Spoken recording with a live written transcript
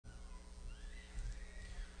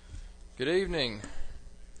Good evening.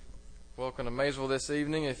 Welcome to Maysville this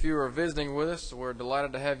evening. If you are visiting with us, we're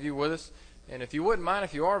delighted to have you with us. And if you wouldn't mind,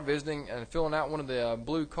 if you are visiting and filling out one of the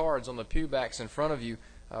blue cards on the pew backs in front of you,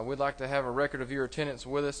 we'd like to have a record of your attendance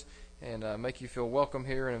with us and make you feel welcome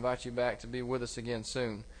here and invite you back to be with us again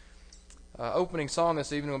soon. Opening song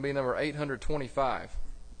this evening will be number 825.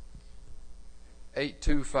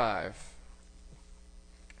 825.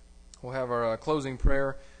 We'll have our closing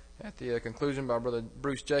prayer at the conclusion by Brother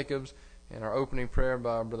Bruce Jacobs and our opening prayer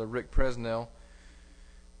by Brother Rick Presnell.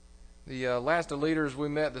 The last of leaders we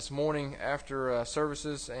met this morning after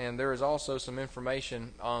services, and there is also some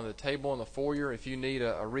information on the table in the foyer. If you need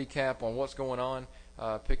a recap on what's going on,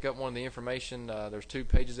 pick up one of the information. There's 2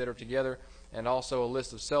 pages that are together, and also a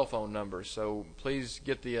list of cell phone numbers. So please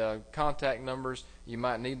get the contact numbers. You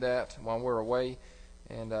might need that while we're away,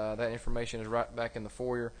 and that information is right back in the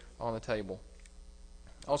foyer on the table.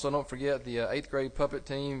 Also, don't forget the 8th grade puppet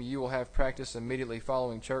team. You will have practice immediately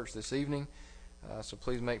following church this evening, so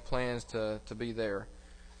please make plans to be there.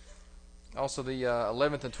 Also, the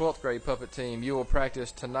 11th and 12th grade puppet team, you will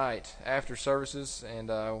practice tonight after services,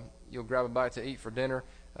 and you'll grab a bite to eat for dinner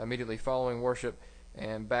immediately following worship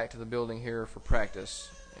and back to the building here for practice.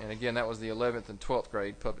 And again, that was the 11th and 12th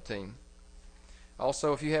grade puppet team.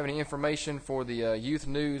 Also, if you have any information for the youth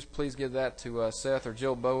news, please give that to Seth or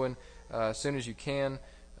Jill Bowen as soon as you can.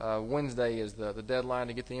 Wednesday is the deadline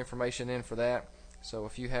to get the information in for that. So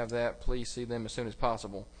if you have that, please see them as soon as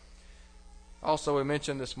possible. Also, we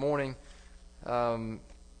mentioned this morning,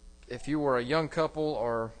 if you were a young couple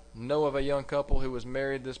or know of a young couple who was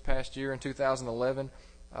married this past year in 2011,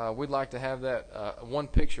 we'd like to have that one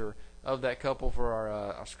picture of that couple for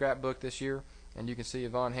our scrapbook this year. And you can see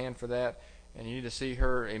Yvonne Hand for that. And you need to see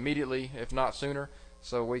her immediately, if not sooner,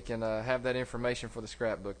 so we can have that information for the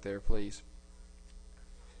scrapbook there, please.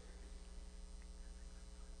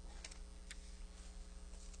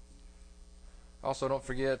 Also, don't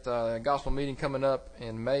forget a gospel meeting coming up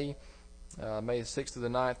in May, May 6th to the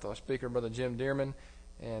 9th. Our speaker, Brother Jim Dearman,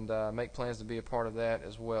 and make plans to be a part of that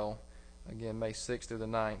as well. Again, May 6th through the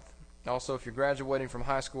 9th. Also, if you're graduating from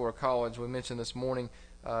high school or college, we mentioned this morning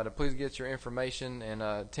to please get your information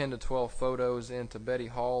and 10 to 12 photos into Betty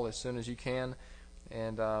Hall as soon as you can.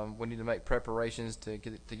 And we need to make preparations to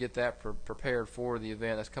get that prepared for the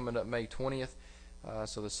event that's coming up May 20th.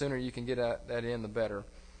 So the sooner you can get that in, the better.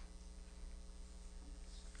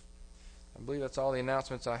 I believe that's all the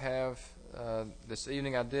announcements I have this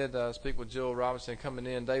evening. I did speak with Jill Robinson coming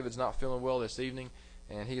in. David's not feeling well this evening,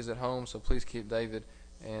 and he is at home, so please keep David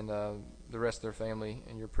and the rest of their family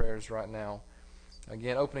in your prayers right now.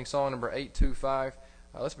 Again, opening song number 825.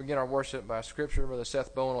 Let's begin our worship by Scripture. Brother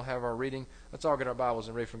Seth Bowen will have our reading. Let's all get our Bibles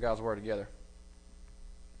and read from God's Word together.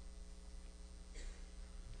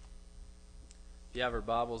 If you have our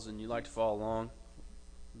Bibles and you'd like to follow along,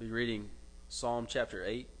 we'll be reading Psalm chapter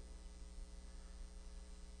 8.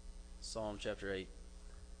 Psalm chapter 8.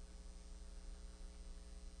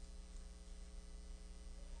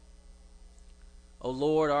 O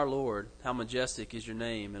Lord, our Lord, how majestic is your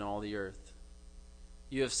name in all the earth.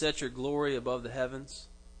 You have set your glory above the heavens.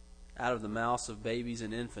 Out of the mouths of babies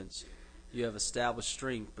and infants you have established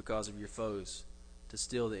strength because of your foes, to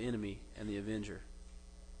still the enemy and the avenger.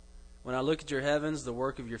 When I look at your heavens, the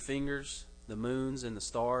work of your fingers, the moons and the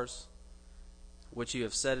stars, which you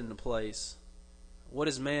have set into place, what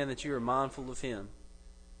is man that you are mindful of him,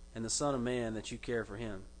 and the Son of Man that you care for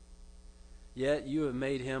him? Yet you have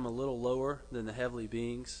made him a little lower than the heavenly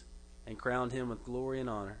beings, and crowned him with glory and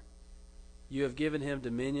honor. You have given him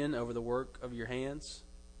dominion over the work of your hands.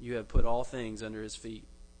 You have put all things under his feet.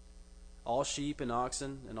 All sheep and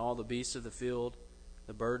oxen, and all the beasts of the field,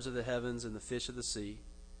 the birds of the heavens, and the fish of the sea,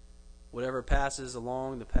 whatever passes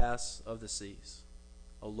along the paths of the seas.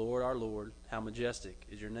 O Lord, our Lord, how majestic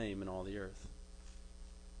is your name in all the earth.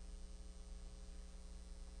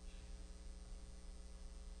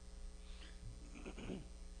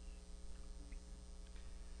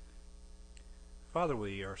 Father,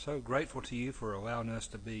 we are so grateful to you for allowing us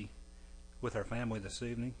to be with our family this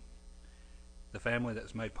evening, the family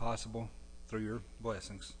that's made possible through your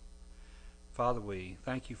blessings. Father, we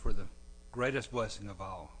thank you for the greatest blessing of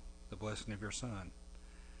all, the blessing of your Son,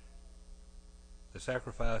 the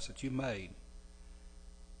sacrifice that you made,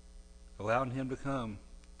 allowing him to come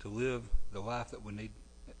to live the life that we need,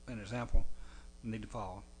 an example we need to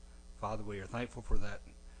follow. Father, we are thankful for that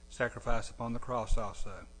sacrifice upon the cross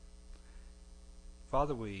also.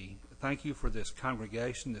 Father, we thank you for this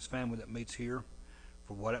congregation, this family that meets here,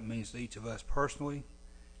 for what it means to each of us personally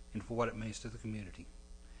and for what it means to the community.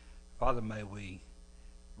 Father, may we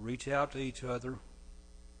reach out to each other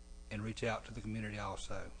and reach out to the community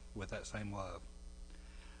also with that same love.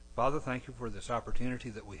 Father, thank you for this opportunity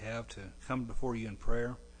that we have to come before you in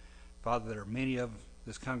prayer. Father, there are many of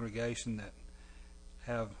this congregation that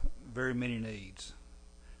have very many needs.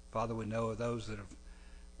 Father, we know of those that are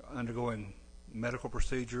undergoing medical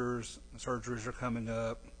procedures, surgeries are coming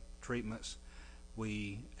up, treatments.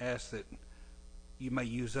 We ask that you may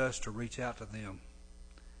use us to reach out to them,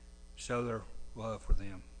 show their love for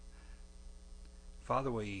them.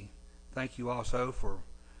 Father, we thank you also for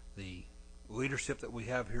the leadership that we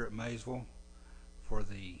have here at Maysville, for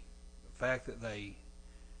the fact that they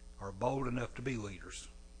are bold enough to be leaders,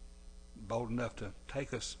 bold enough to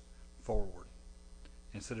take us forward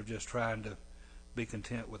instead of just trying to be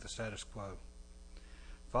content with the status quo.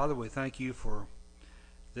 Father, we thank you for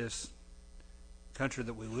this country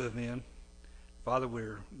that we live in. Father,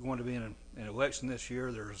 we're going to be in an election this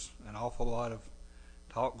year. There's an awful lot of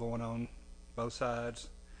talk going on both sides.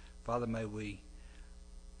 Father, may we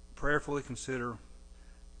prayerfully consider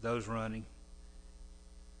those running.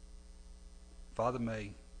 Father,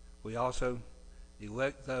 may we also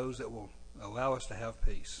elect those that will allow us to have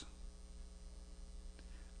peace.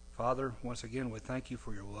 Father, once again, we thank you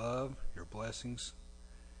for your love, your blessings,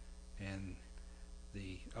 and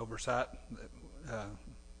the oversight that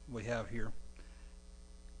we have here.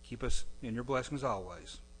 Keep us in your blessings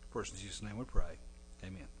always. For in Jesus' name we pray.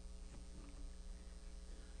 Amen.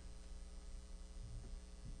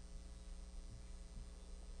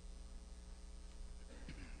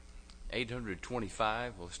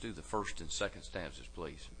 $825. Let's do the first and second stanzas,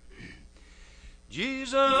 please.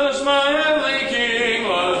 Jesus, my heavenly King,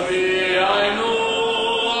 loves me, I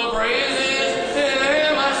know. Praises to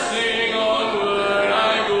him I sing, onward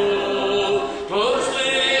I go.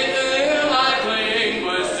 Closely to him I cling,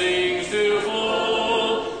 blessings to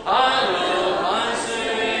flow. I love my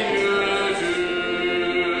Savior too.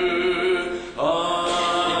 I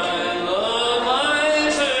love my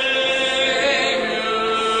Savior.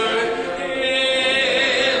 He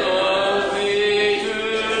loves me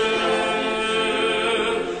too.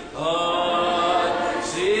 I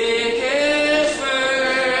seek his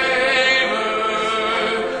favor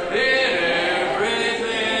in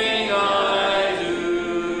everything I do.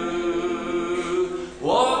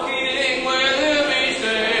 Walking with him each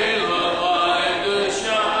day, love light to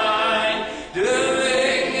shine.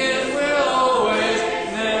 Doing his will always,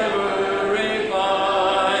 never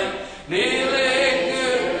repine. Kneeling to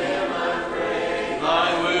him I pray, thy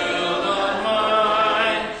will not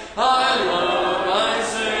mine. I love my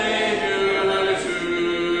Savior too.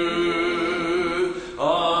 I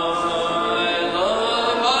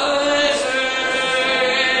love my Savior.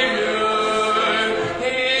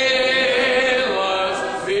 He loves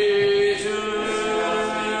me too.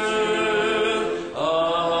 I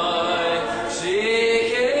seek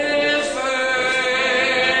his favor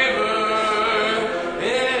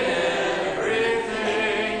in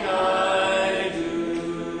everything I do.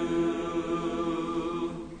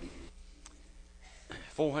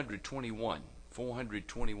 421.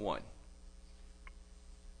 421.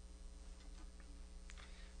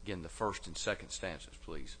 Again, the first and second stanzas,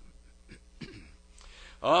 please.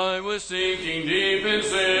 I was sinking deep in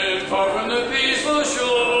sin, far from the peaceful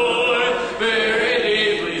shore, very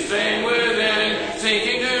deeply stained within,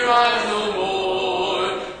 sinking to rise no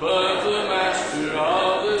more. But the master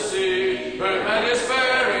of the sea heard my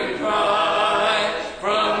despairing cry.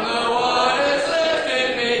 From the waters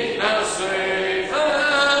lifted me, now safe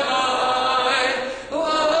am I.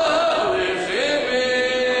 Love lifted me,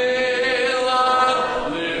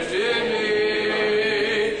 love lifted me,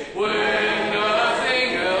 when nothing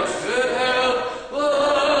else could help.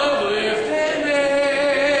 Love lifted me,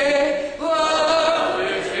 love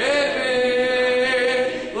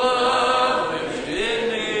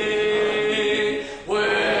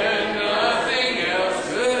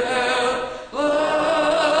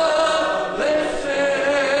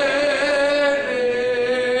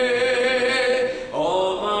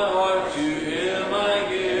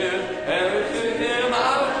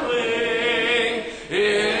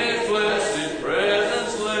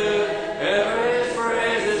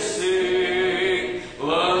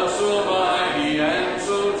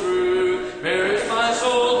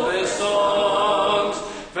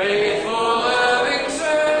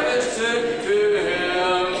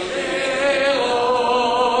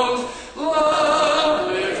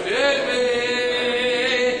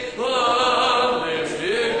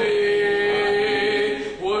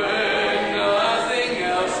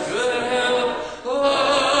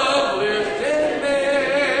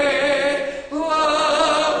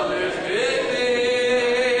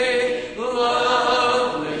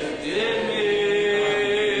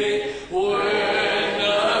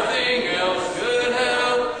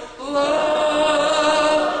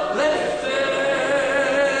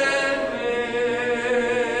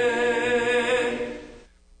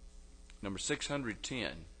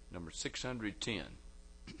 610. Number 610.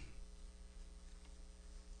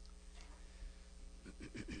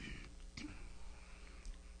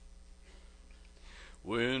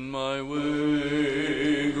 When my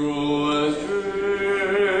way groweth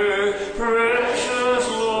drear, precious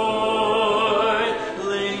Lord,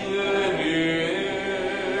 linger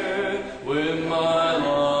near. When my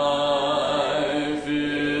life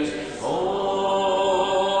is almost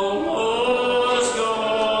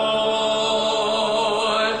gone,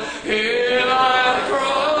 hear my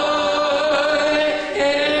cry,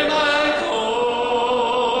 hear my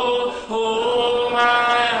call, hold my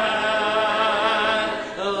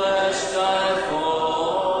lest I fall.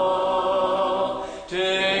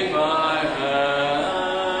 Take my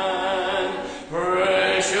hand,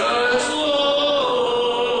 precious Lord,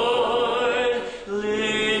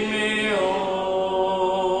 lead me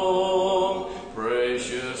home.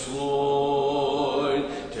 Precious Lord,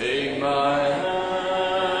 take my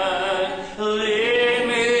hand, lead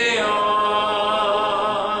me on.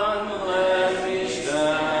 Let me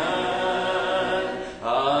stand.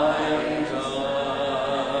 I am tired.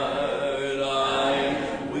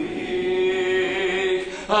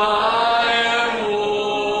 I am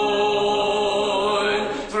worn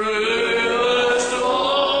through the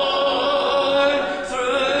storm,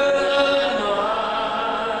 through the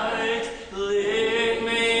night. Lead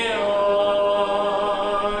me on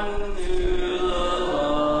to the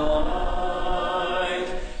light.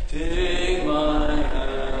 Take my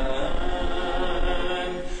hand,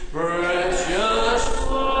 precious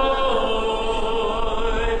Lord,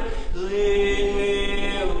 lead me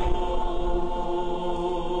home.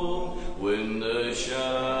 When the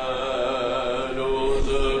shadows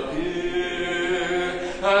appear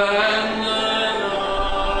and the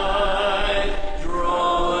night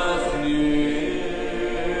draweth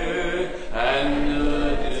near, and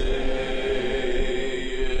the day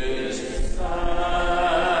is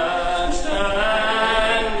past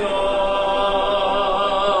and gone,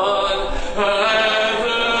 at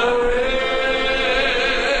the river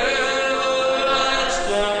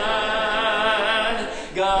stand,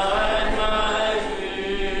 guide my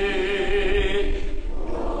feet,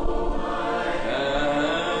 hold my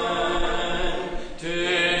hand,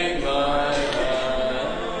 take my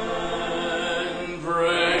hand,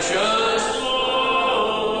 precious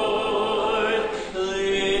Lord,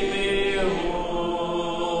 lead me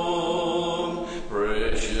home.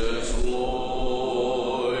 Precious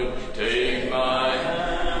Lord, take my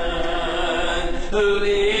hand,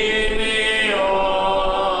 lead me on.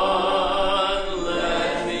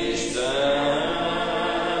 Let me stand.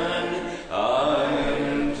 I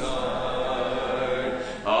am tired.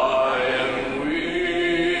 I am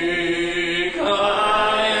weak. I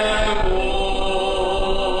am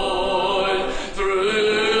worn through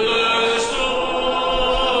the storm,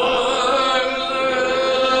 through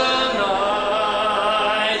the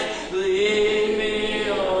night. Lead me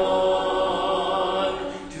on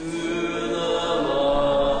to the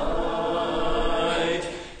light.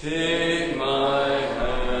 Take my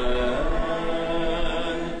hand,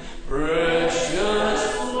 precious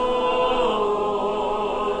Lord,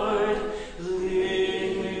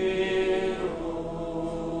 lead me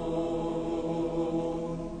home.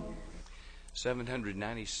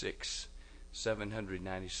 796.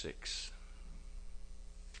 796.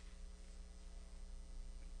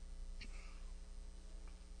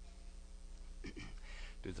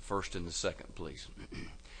 Do the first and the second, please.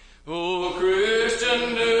 O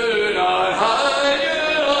Christian, do not hide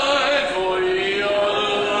your light, for ye are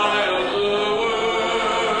the light of the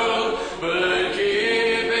world, but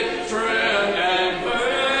keep it trimmed and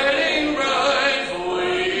burning bright, for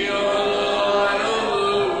ye are the light of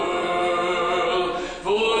the world,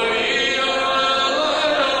 for ye are the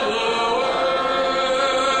light of the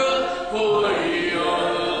world, for ye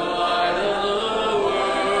are the light of the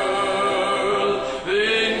world.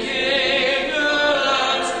 Then kindle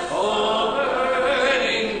lamps all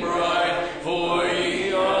burning bright, for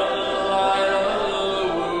ye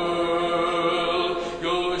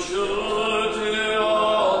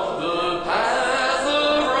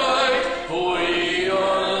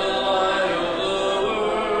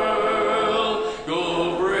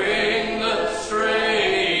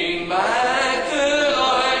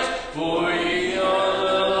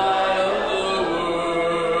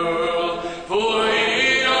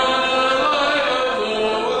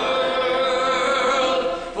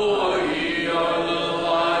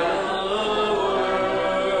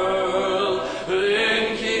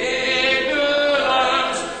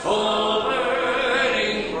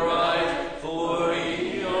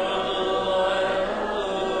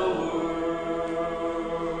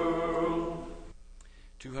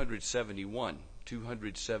 271.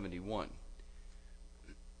 271.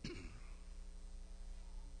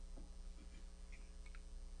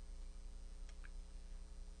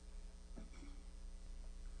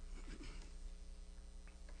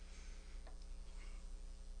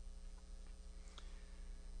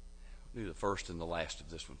 Do the first and the last of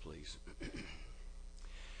this one, please.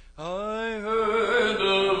 I heard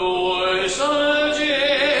the voice of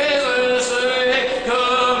Jesus say,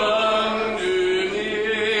 "Come unto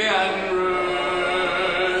me and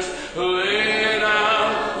rest. Lay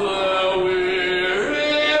down the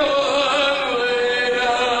weary one, lay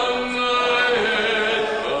down thy head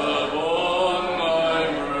upon my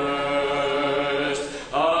breast."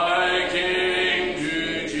 I came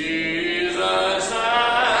to Jesus as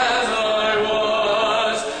I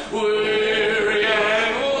was, weary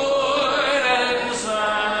and worn and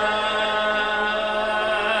sad.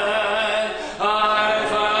 I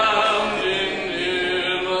found in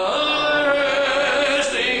Him a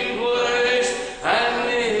resting place, and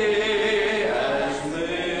He has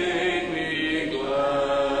made me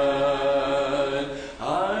glad. I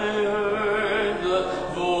heard the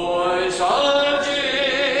voice of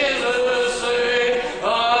Jesus say, "I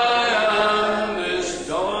am this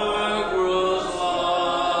dark world's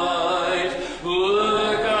light.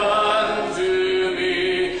 Look unto me,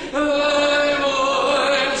 thy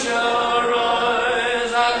morn shall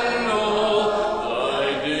rise, and all thy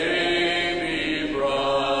day be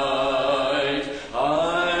bright." I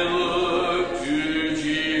look to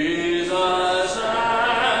Jesus,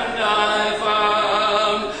 and I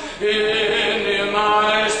found in Him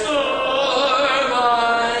I store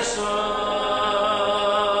my son,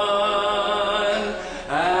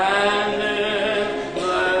 and in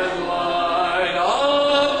the light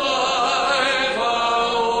of life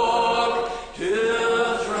I'll walk till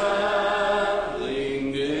traveling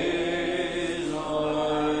days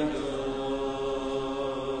are done.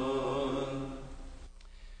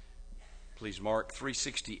 Please mark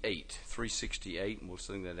 368. 368, and we'll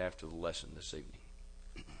sing that after the lesson this evening.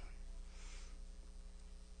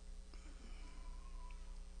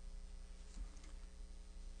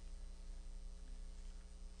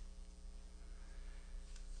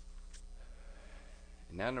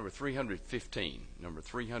 And now number 315. Number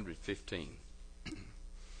 315.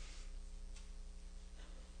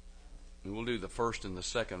 And we'll do the first and the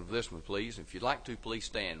second of this one, please. If you'd like to, please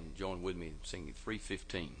stand and join with me in singing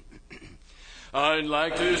 315. I'd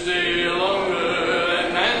like to stay longer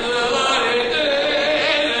than the light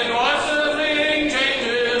days and watch the fleeting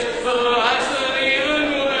changes, the lights that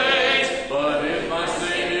even wait. But if my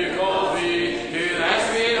Savior calls me, He'll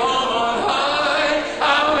ask me home on high. I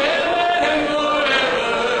will with Him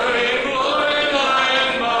forever in glory by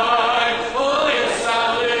and by. Oh yes,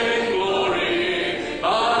 I'll live in glory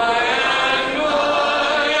by and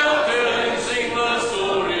by. I'll tell and sing the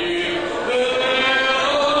story.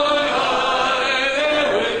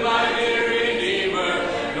 With my dear Redeemer,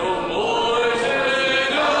 no more to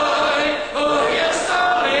die. Oh yes,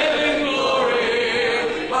 I'll live in glory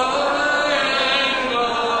by and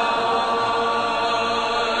by.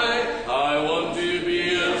 I want to be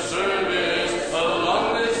of service along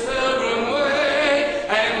this pilgrim way,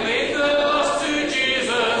 and lead the lost to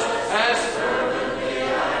Jesus as fervently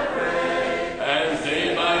I pray. As day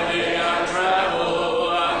by day I travel,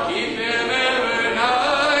 I'll keep Him ever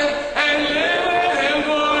nigh, and live with Him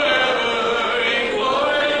forever in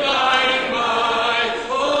glory by and by.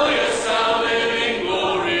 Oh yes, I'll live in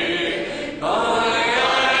glory by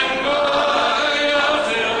and by. I'll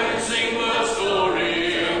tell and sing the story.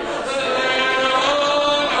 There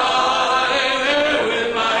on high, there with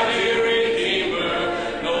my dear Redeemer,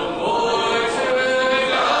 no more to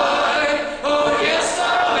die. Oh yes,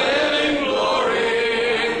 I'll live in glory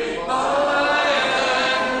by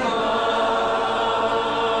and by.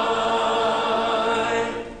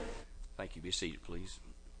 Thank you. Be seated, please.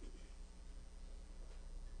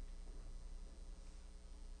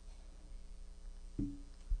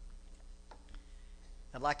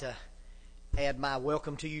 I'd like to add my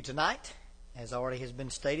welcome to you tonight. As already has been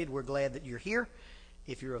stated, we're glad that you're here.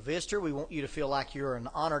 If you're a visitor, we want you to feel like you're an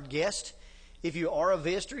honored guest. If you are a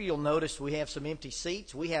visitor, you'll notice we have some empty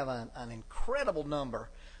seats. We have an incredible number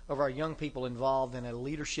of our young people involved in a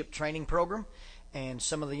leadership training program, and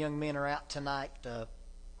some of the young men are out tonight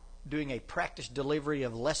doing a practice delivery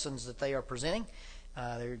of lessons that they are presenting.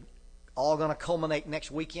 They're all going to culminate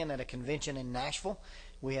next weekend at a convention in Nashville.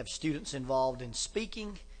 We have students involved in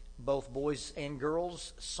speaking, both boys and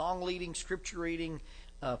girls, song leading, scripture reading,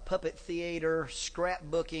 puppet theater,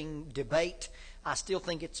 scrapbooking, debate. I still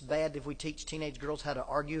think it's bad if we teach teenage girls how to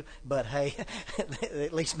argue, but hey,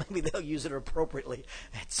 at least maybe they'll use it appropriately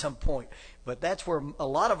at some point. But that's where a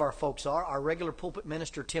lot of our folks are. Our regular pulpit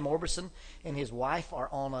minister, Tim Orbison, and his wife are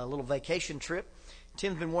on a little vacation trip.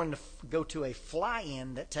 Tim's been wanting to go to a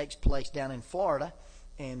fly-in that takes place down in Florida,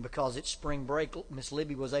 and because it's spring break, Miss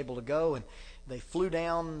Libby was able to go, and they flew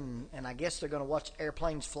down, and I guess they're going to watch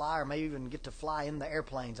airplanes fly, or maybe even get to fly in the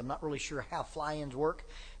airplanes. I'm not really sure how fly-ins work,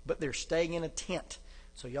 but they're staying in a tent.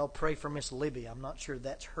 So y'all pray for Miss Libby. I'm not sure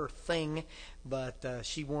that's her thing, but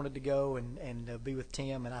she wanted to go and be with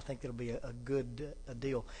Tim, and I think it'll be a good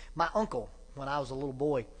deal. My uncle, when I was a little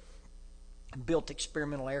boy, built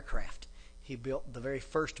experimental aircraft. He built the very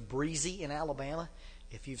first Breezy in Alabama.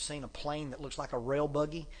 If you've seen a plane that looks like a rail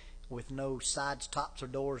buggy with no sides, tops, or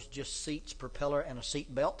doors, just seats, propeller, and a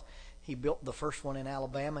seat belt, he built the first one in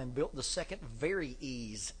Alabama and built the second Very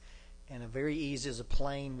Ease. And a Very Ease is a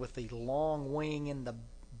plane with the long wing in the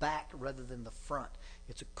back rather than the front.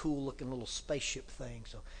 It's a cool-looking little spaceship thing.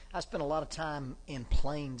 So I spent a lot of time in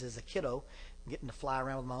planes as a kiddo, getting to fly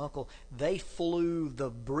around with my uncle. They flew the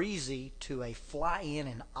Breezy to a fly-in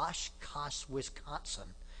in Oshkosh,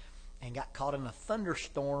 Wisconsin, and got caught in a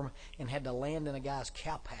thunderstorm and had to land in a guy's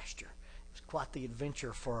cow pasture. It was quite the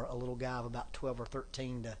adventure for a little guy of about 12 or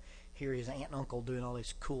 13 to hear his aunt and uncle doing all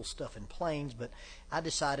this cool stuff in planes. But I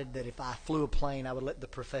decided that if I flew a plane, I would let the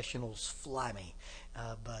professionals fly me.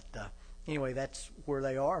 Anyway, that's where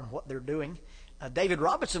they are and what they're doing. David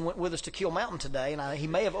Robinson went with us to Kill Mountain today, and he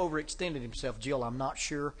may have overextended himself, Jill. I'm not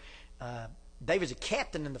sure. David's a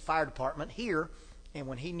captain in the fire department here, and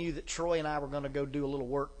when he knew that Troy and I were going to go do a little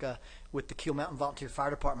work with the Kill Mountain Volunteer Fire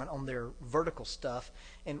Department on their vertical stuff,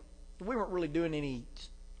 and we weren't really doing any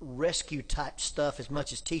rescue type stuff as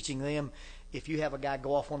much as teaching them. If you have a guy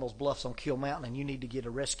go off one of those bluffs on Kill Mountain and you need to get a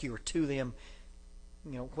rescuer to them,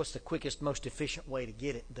 you know, what's the quickest, most efficient way to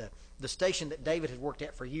get it? The station that David has worked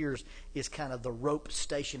at for years is kind of the rope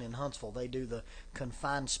station in Huntsville. They do the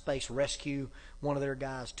confined space rescue. One of their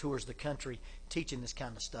guys tours the country teaching this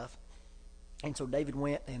kind of stuff. And so David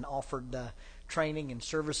went and offered training and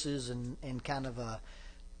services and kind of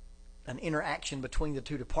an interaction between the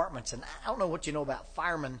two departments. And I don't know what you know about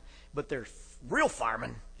firemen, but there's real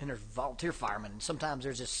firemen and there's volunteer firemen. Sometimes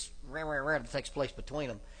there's this that takes place between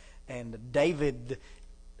them. And David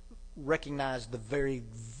recognized the very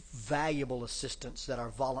valuable assistance that our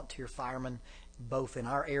volunteer firemen, both in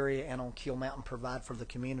our area and on Kill Mountain, provide for the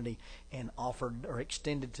community, and offered or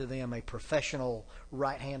extended to them a professional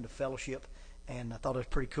right hand of fellowship. And I thought it was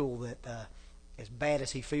pretty cool that as bad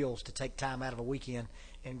as he feels, to take time out of a weekend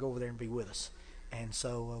and go over there and be with us. And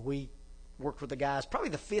so we worked with the guys, probably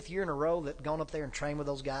the 5th year in a row that gone up there and trained with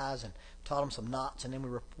those guys and taught them some knots, and then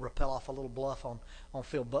we rappel off a little bluff on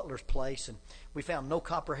Phil Butler's place, and we found no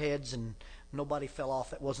copperheads and nobody fell off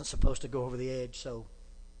that wasn't supposed to go over the edge. So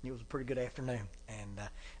it was a pretty good afternoon, and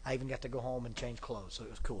I even got to go home and change clothes, so it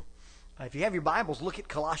was cool. If you have your Bibles, look at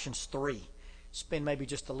Colossians 3. Spend maybe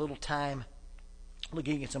just a little time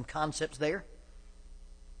looking at some concepts there.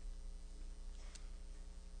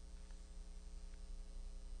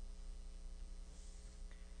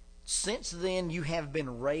 Since then you have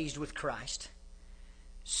been raised with Christ.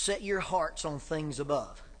 Set your hearts on things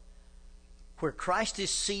above, where Christ is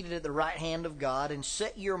seated at the right hand of God, and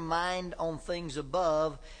set your mind on things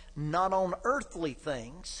above, not on earthly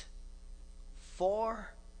things.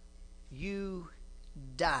 For you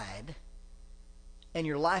died, and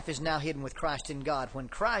your life is now hidden with Christ in God. When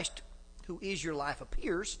Christ, who is your life,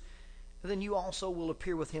 appears, then you also will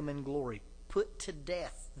appear with him in glory. Put to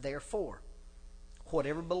death, therefore,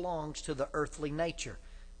 whatever belongs to the earthly nature: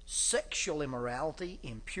 sexual immorality,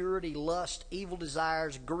 impurity, lust, evil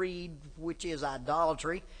desires, greed, which is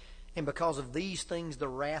idolatry. And because of these things, the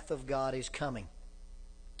wrath of God is coming.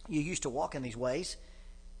 You used to walk in these ways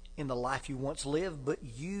in the life you once lived, but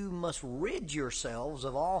you must rid yourselves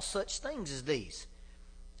of all such things as these: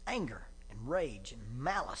 anger and rage and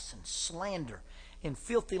malice and slander and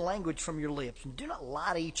filthy language from your lips. And do not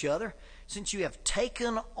lie to each other, since you have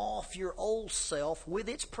taken off your old self with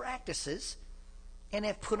its practices and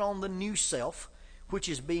have put on the new self, which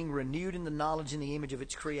is being renewed in the knowledge and the image of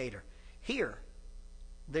its Creator. Here,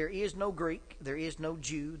 there is no Greek, there is no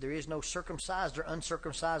Jew, there is no circumcised or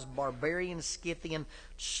uncircumcised, barbarian, Scythian,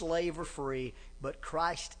 slave or free, but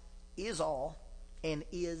Christ is all and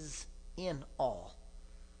is in all.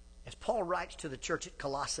 As Paul writes to the church at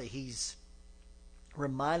Colossae, he's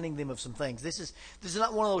reminding them of some things. This is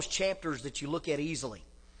not one of those chapters that you look at easily.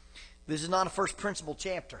 This is not a first principle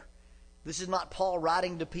chapter. This is not Paul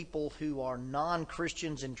writing to people who are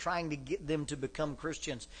non-Christians and trying to get them to become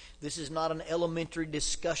Christians. This is not an elementary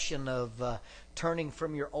discussion of turning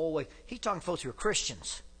from your old way. He's talking to folks who are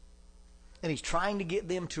Christians. And he's trying to get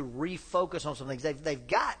them to refocus on some things. They've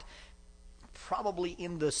got, probably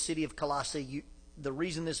in the city of Colossae, the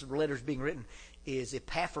reason this letter is being written is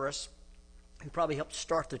Epaphras, who probably helped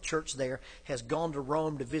start the church there, has gone to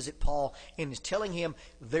Rome to visit Paul and is telling him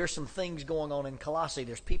there's some things going on in Colossae.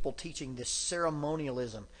 There's people teaching this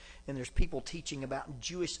ceremonialism, and there's people teaching about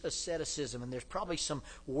Jewish asceticism, and there's probably some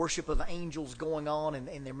worship of angels going on,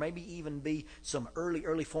 and there maybe even be some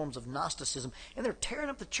early forms of Gnosticism, and they're tearing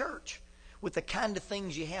up the church with the kind of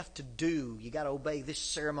things you have to do. You got to obey this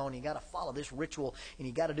ceremony, you got to follow this ritual, and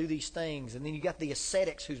you got to do these things. And then you got the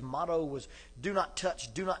ascetics whose motto was do not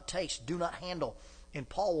touch, do not taste, do not handle. And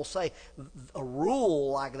Paul will say a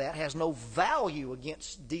rule like that has no value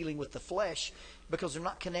against dealing with the flesh because they're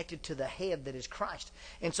not connected to the head that is Christ.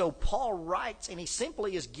 And so Paul writes, and he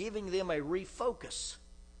simply is giving them a refocus.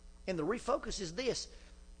 And the refocus is this: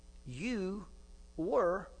 you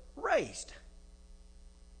were raised.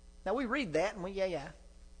 Now we read that and yeah.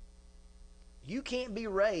 You can't be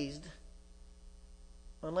raised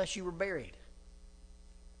unless you were buried.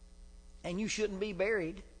 And you shouldn't be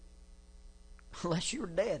buried unless you were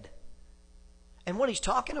dead. And what he's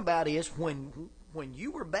talking about is when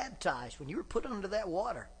you were baptized, when you were put under that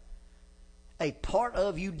water, a part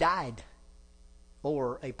of you died,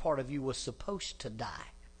 or a part of you was supposed to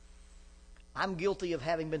die. I'm guilty of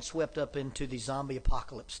having been swept up into the zombie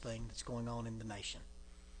apocalypse thing that's going on in the nation.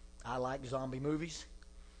 I like zombie movies.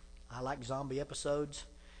 I like zombie episodes.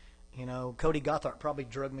 You know, Cody Gothard probably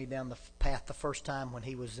drugged me down the path the first time when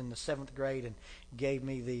he was in the 7th grade and gave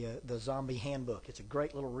me the zombie handbook. It's a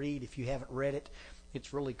great little read if you haven't read it.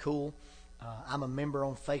 It's really cool. I'm a member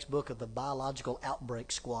on Facebook of the Biological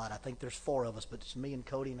Outbreak Squad. I think there's 4 of us, but it's me and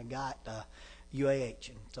Cody and a guy at UAH.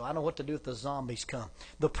 And so I know what to do if the zombies come.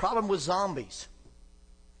 The problem with zombies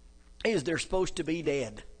is they're supposed to be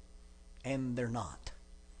dead, and they're not.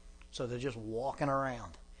 So they're just walking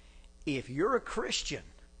around. If you're a Christian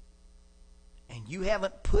and you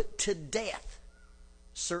haven't put to death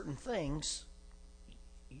certain things,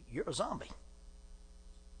 you're a zombie.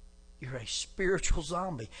 You're a spiritual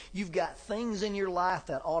zombie. You've got things in your life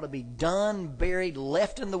that ought to be done, buried,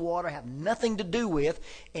 left in the water, have nothing to do with,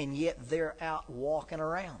 and yet they're out walking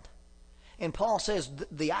around. And Paul says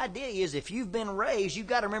the idea is if you've been raised, you've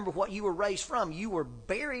got to remember what you were raised from. You were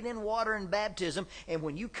buried in water in baptism, and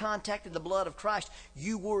when you contacted the blood of Christ,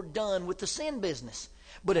 you were done with the sin business.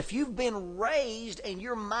 But if you've been raised and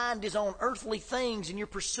your mind is on earthly things and you're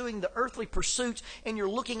pursuing the earthly pursuits and you're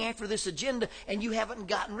looking after this agenda and you haven't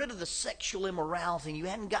gotten rid of the sexual immorality and you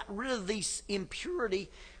haven't gotten rid of these impurity,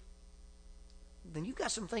 then you've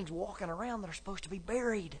got some things walking around that are supposed to be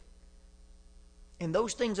buried. And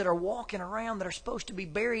those things that are walking around that are supposed to be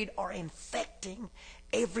buried are infecting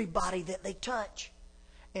everybody that they touch.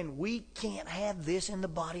 And we can't have this in the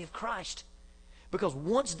body of Christ. Because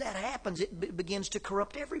once that happens, it begins to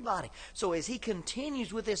corrupt everybody. So as he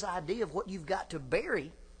continues with this idea of what you've got to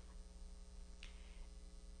bury,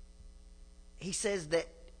 he says that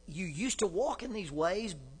you used to walk in these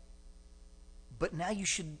ways, but now you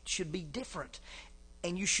should be different.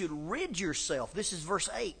 And you should rid yourself, this is verse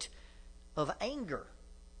 8, of anger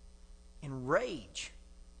and rage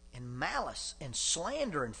and malice and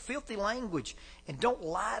slander and filthy language, and don't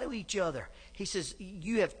lie to each other. He says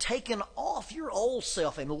you have taken off your old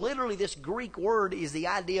self, and literally this Greek word is the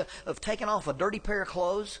idea of taking off a dirty pair of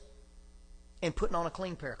clothes and putting on a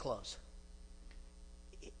clean pair of clothes.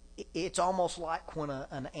 It's almost like when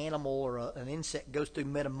an animal or an insect goes through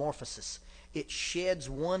metamorphosis. It sheds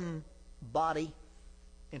one body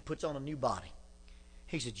and puts on a new body.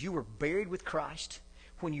 He said, you were buried with Christ.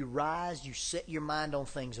 When you rise, you set your mind on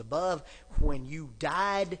things above. When you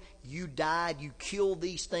died, you killed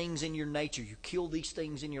these things in your nature. You killed these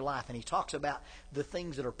things in your life. And he talks about the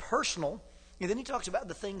things that are personal, and then he talks about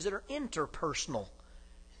the things that are interpersonal.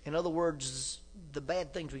 In other words, the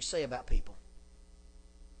bad things we say about people.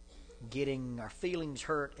 Getting our feelings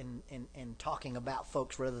hurt and talking about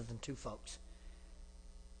folks rather than to folks.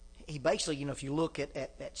 He basically, if you look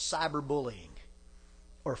at cyberbullying,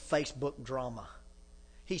 or Facebook drama.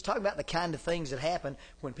 He's talking about the kind of things that happen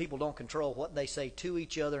when people don't control what they say to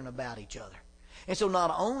each other and about each other. And so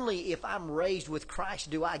not only if I'm raised with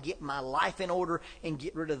Christ do I get my life in order and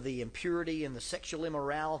get rid of the impurity and the sexual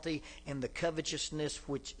immorality and the covetousness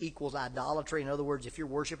which equals idolatry. In other words, if you're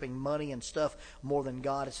worshiping money and stuff more than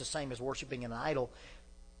God, it's the same as worshiping an idol.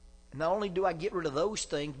 Not only do I get rid of those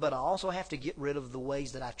things, but I also have to get rid of the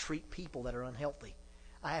ways that I treat people that are unhealthy.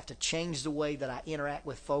 I have to change the way that I interact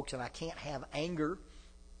with folks, and I can't have anger,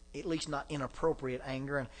 at least not inappropriate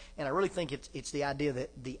anger. And I really think it's the idea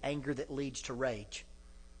that the anger that leads to rage.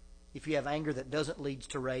 If you have anger that doesn't lead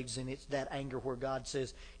to rage, then it's that anger where God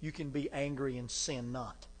says you can be angry and sin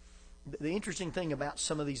not. The interesting thing about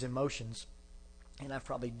some of these emotions, and I've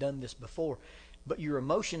probably done this before, but your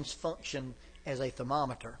emotions function as a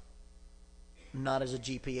thermometer, not as a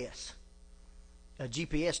GPS. A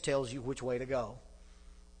GPS tells you which way to go,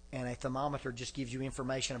 and a thermometer just gives you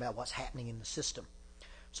information about what's happening in the system.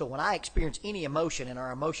 So when I experience any emotion, and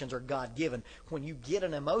our emotions are God-given, when you get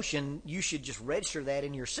an emotion, you should just register that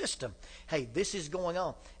in your system. Hey, this is going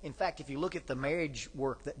on. In fact, if you look at the marriage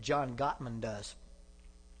work that John Gottman does,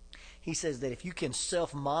 he says that if you can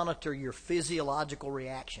self-monitor your physiological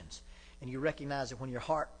reactions, and you recognize that when your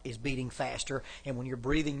heart is beating faster and when you're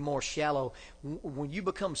breathing more shallow, when you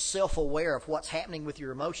become self-aware of what's happening with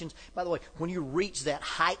your emotions, by the way, when you reach that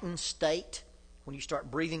heightened state, when you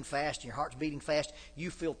start breathing fast and your heart's beating fast,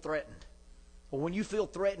 you feel threatened. Well, when you feel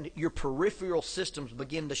threatened, your peripheral systems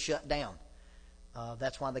begin to shut down.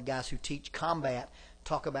 That's why the guys who teach combat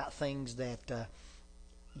talk about things that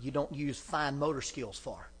you don't use fine motor skills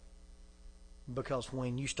for. Because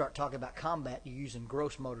when you start talking about combat, you're using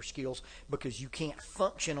gross motor skills because you can't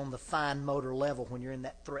function on the fine motor level when you're in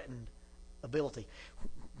that threatened ability.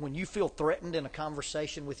 When you feel threatened in a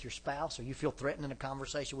conversation with your spouse, or you feel threatened in a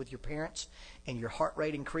conversation with your parents, and your heart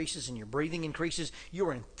rate increases and your breathing increases,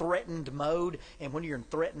 you're in threatened mode. And when you're in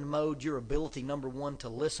threatened mode, your ability, number one, to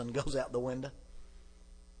listen goes out the window.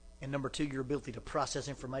 And number two, your ability to process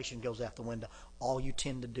information goes out the window. All you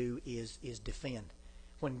tend to do is defend.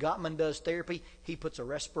 When Gottman does therapy, he puts a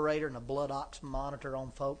respirator and a blood ox monitor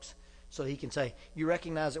on folks so he can say, you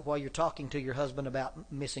recognize that while you're talking to your husband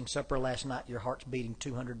about missing supper last night, your heart's beating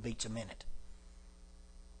 200 beats a minute.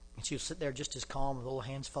 And she'll sit there just as calm with little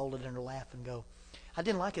hands folded in her lap and go, I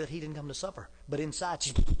didn't like it that he didn't come to supper. But inside,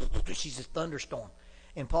 she's a thunderstorm.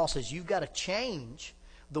 And Paul says, you've got to change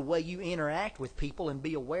the way you interact with people and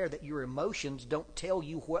be aware that your emotions don't tell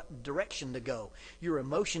you what direction to go. Your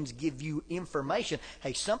emotions give you information.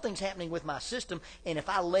 Hey, something's happening with my system, and if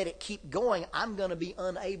I let it keep going, I'm going to be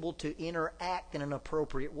unable to interact in an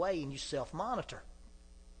appropriate way, and you self-monitor.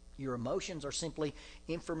 Your emotions are simply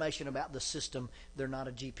information about the system. They're not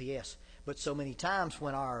a GPS. But so many times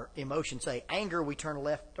when our emotions say anger, we turn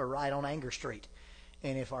left or right on Anger Street.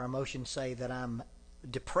 And if our emotions say that I'm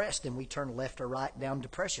depressed, and we turn left or right down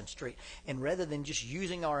Depression Street. And rather than just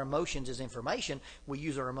using our emotions as information, we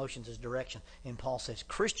use our emotions as direction. And Paul says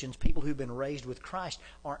Christians, people who've been raised with Christ,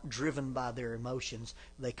 aren't driven by their emotions.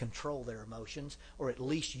 They control their emotions, or at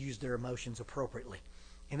least use their emotions appropriately.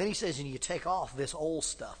 And then he says, and you take off this old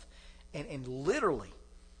stuff. And literally,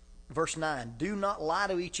 verse 9, do not lie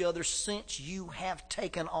to each other, since you have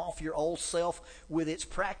taken off your old self with its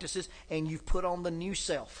practices, and you've put on the new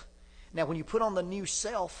self. Now, when you put on the new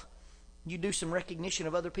self, you do some recognition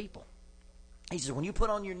of other people. He says, when you put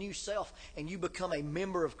on your new self and you become a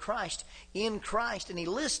member of Christ, in Christ, and he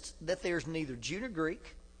lists that there's neither Jew nor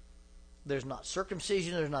Greek, there's not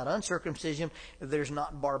circumcision, there's not uncircumcision, there's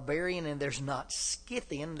not barbarian, and there's not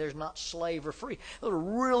Scythian, there's not slave or free. Those are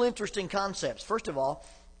real interesting concepts. First of all,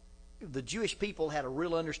 the Jewish people had a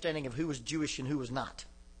real understanding of who was Jewish and who was not.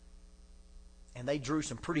 And they drew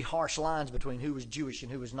some pretty harsh lines between who was Jewish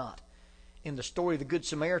and who was not. In the story of the Good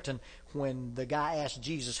Samaritan, when the guy asked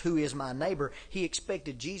Jesus, who is my neighbor, he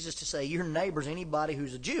expected Jesus to say, your neighbor's anybody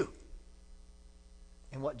who's a Jew.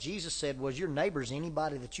 And what Jesus said was, your neighbor's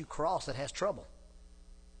anybody that you cross that has trouble.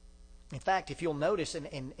 In fact, if you'll notice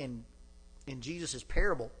in Jesus'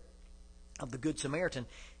 parable of the Good Samaritan,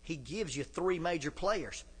 he gives you three major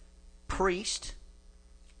players: priest,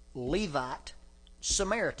 Levite,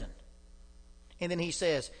 Samaritan. And then he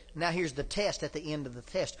says, now here's the test at the end of the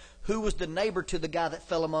test. Who was the neighbor to the guy that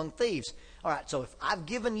fell among thieves? All right, so if I've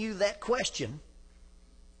given you that question,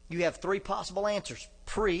 you have three possible answers: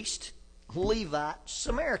 priest, Levite,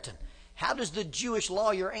 Samaritan. How does the Jewish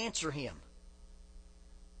lawyer answer him?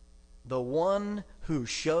 The one who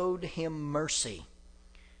showed him mercy.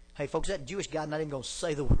 Hey, folks, that Jewish guy not even going to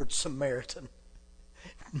say the word Samaritan,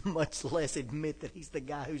 much less admit that he's the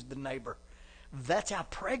guy who's the neighbor. That's how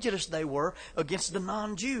prejudiced they were against the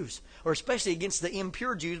non-Jews, or especially against the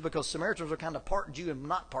impure Jews, because Samaritans are kind of part Jew and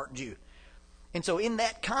not part Jew. And so in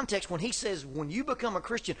that context, when he says, when you become a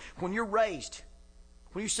Christian, when you're raised,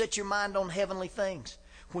 when you set your mind on heavenly things,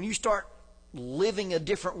 when you start living a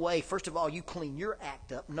different way. First of all, you clean your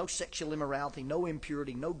act up. No sexual immorality, no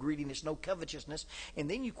impurity, no greediness, no covetousness. And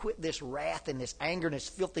then you quit this wrath and this anger and this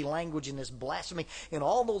filthy language and this blasphemy. And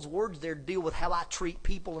all those words there deal with how I treat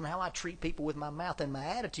people and how I treat people with my mouth and my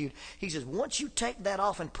attitude. He says, once you take that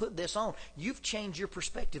off and put this on, you've changed your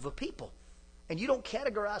perspective of people. And you don't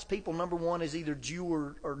categorize people, number one, as either Jew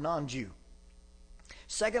or non-Jew.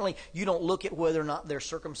 Secondly, you don't look at whether or not they're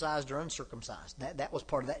circumcised or uncircumcised. That was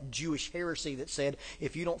part of that Jewish heresy that said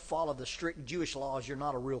if you don't follow the strict Jewish laws, you're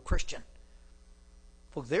not a real Christian.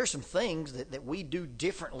 Folks, there are some things that we do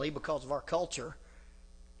differently because of our culture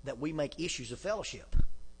that we make issues of fellowship.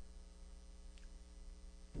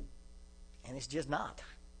 And it's just not.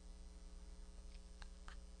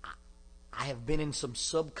 I have been in some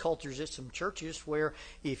subcultures at some churches where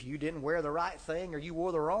if you didn't wear the right thing or you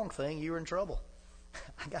wore the wrong thing, you were in trouble.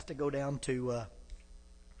 I got to go down to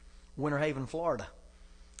Winter Haven, Florida.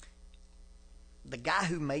 The guy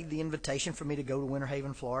who made the invitation for me to go to Winter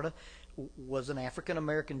Haven, Florida, was an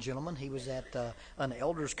African-American gentleman. He was at an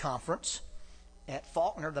elders conference at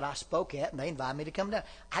Faulkner that I spoke at, and they invited me to come down.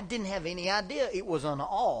 I didn't have any idea it was an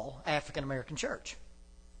all African-American church.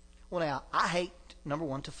 Well, now, I hate, number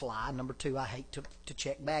one, to fly. Number two, I hate to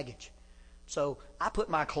check baggage. So I put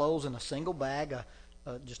my clothes in a single bag,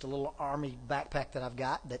 just a little army backpack that I've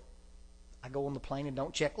got that I go on the plane and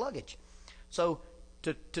don't check luggage. So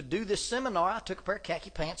to do this seminar, I took a pair of khaki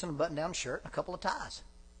pants and a button-down shirt and a couple of ties.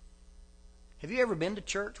 Have you ever been to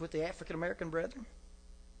church with the African-American brethren?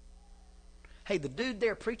 Hey, the dude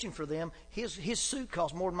there preaching for them, his suit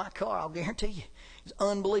cost more than my car, I'll guarantee you. It's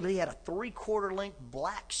unbelievable. He had a 3/4 length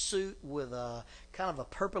black suit with a kind of a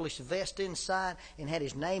purplish vest inside and had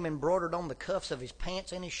his name embroidered on the cuffs of his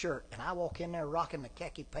pants and his shirt. And I walk in there rocking the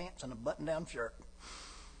khaki pants and a button-down shirt.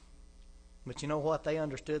 But you know what? They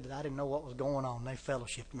understood that I didn't know what was going on. They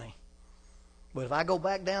fellowshipped me. But if I go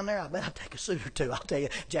back down there, I bet I'll take a suit or two. I'll tell you,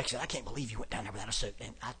 Jack said, I can't believe you went down there without a suit.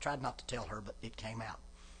 And I tried not to tell her, but it came out.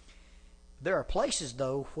 There are places,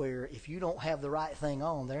 though, where if you don't have the right thing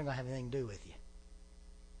on, they're not going to have anything to do with you.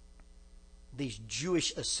 These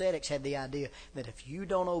Jewish ascetics had the idea that if you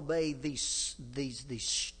don't obey these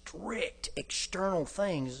strict external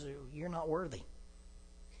things, you're not worthy.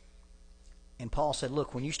 And Paul said,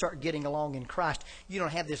 look, when you start getting along in Christ, you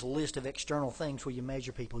don't have this list of external things where you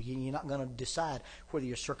measure people. You're not going to decide whether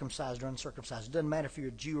you're circumcised or uncircumcised. It doesn't matter if you're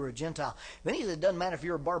a Jew or a Gentile. Then he said it doesn't matter if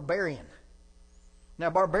you're a barbarian. Now,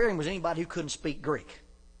 a barbarian was anybody who couldn't speak Greek.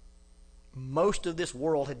 Most of this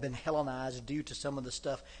world had been Hellenized due to some of the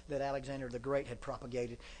stuff that Alexander the Great had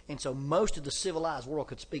propagated. And so most of the civilized world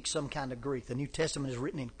could speak some kind of Greek. The New Testament is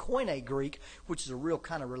written in Koine Greek, which is a real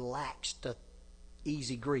kind of relaxed,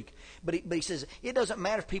 easy Greek. But he says it doesn't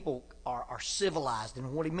matter if people are civilized.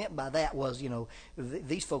 And what he meant by that was,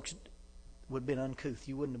 these folks would have been uncouth.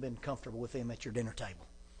 You wouldn't have been comfortable with them at your dinner table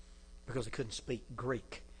because they couldn't speak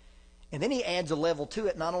Greek. And then he adds a level to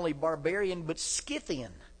it, not only barbarian, but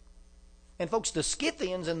Scythian. And folks, the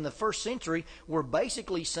Scythians in the first century were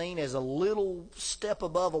basically seen as a little step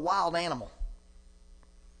above a wild animal.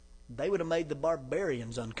 They would have made the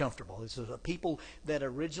barbarians uncomfortable. This is a people that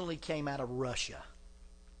originally came out of Russia.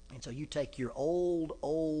 And so you take your old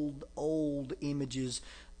images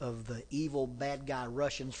of the evil bad guy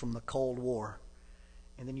Russians from the Cold War,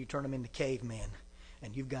 and then you turn them into cavemen,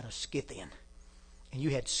 and you've got a Scythian. And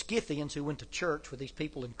you had Scythians who went to church with these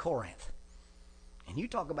people in Corinth. And you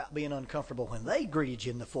talk about being uncomfortable when they greeted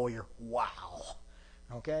you in the foyer. Wow.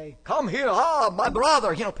 Okay? Come here. My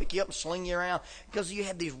brother. Pick you up and sling you around. Because you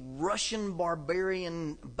had these Russian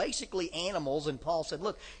barbarian, basically animals. And Paul said,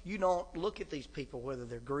 look, you don't look at these people, whether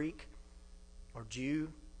they're Greek or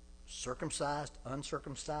Jew, circumcised,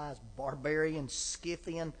 uncircumcised, barbarian,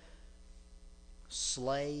 Scythian,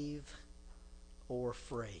 slave, or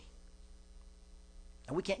free.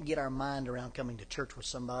 And we can't get our mind around coming to church with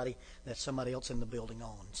somebody that somebody else in the building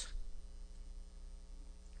owns.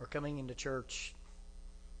 Or coming into church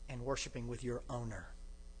and worshiping with your owner.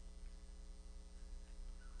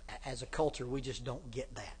 As a culture, we just don't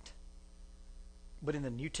get that. But in the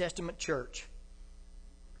New Testament church,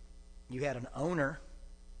 you had an owner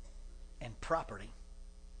and property.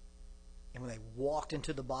 And when they walked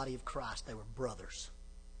into the body of Christ, they were brothers.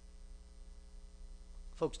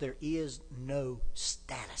 Folks, there is no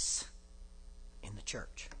status in the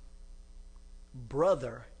church.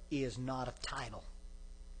 Brother is not a title.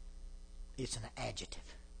 It's an adjective.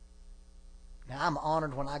 Now, I'm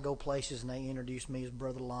honored when I go places and they introduce me as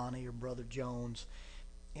Brother Lonnie or Brother Jones.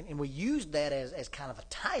 And we use that as kind of a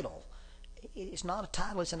title. It's not a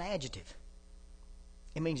title, it's an adjective.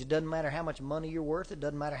 It means it doesn't matter how much money you're worth. It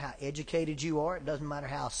doesn't matter how educated you are. It doesn't matter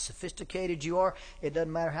how sophisticated you are. It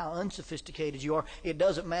doesn't matter how unsophisticated you are. It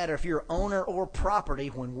doesn't matter if you're owner or property.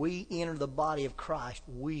 When we enter the body of Christ,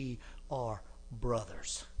 we are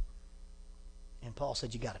brothers. And Paul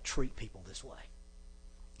said you got to treat people this way.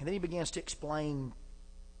 And then he begins to explain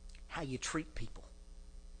how you treat people.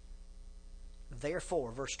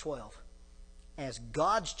 Therefore, verse 12, as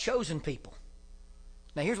God's chosen people.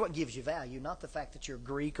 Now here's what gives you value, not the fact that you're a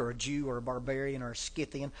Greek or a Jew or a barbarian or a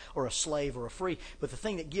Scythian or a slave or a free, but the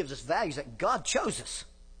thing that gives us value is that God chose us.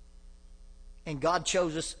 And God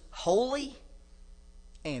chose us holy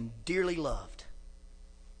and dearly loved.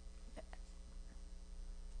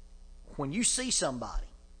 When you see somebody,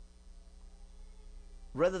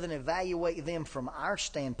 rather than evaluate them from our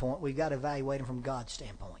standpoint, we've got to evaluate them from God's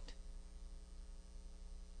standpoint.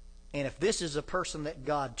 And if this is a person that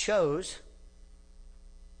God chose,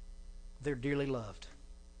 they're dearly loved.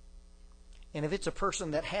 And if it's a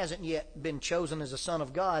person that hasn't yet been chosen as a son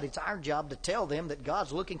of God, it's our job to tell them that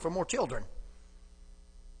God's looking for more children.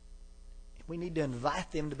 We need to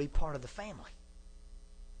invite them to be part of the family.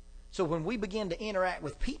 So when we begin to interact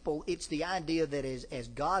with people, it's the idea that as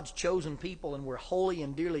God's chosen people and we're holy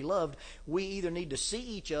and dearly loved, we either need to see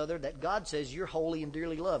each other that God says you're holy and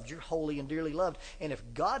dearly loved. You're holy and dearly loved. And if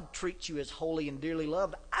God treats you as holy and dearly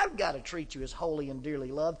loved, I've got to treat you as holy and dearly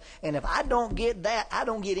loved. And if I don't get that, I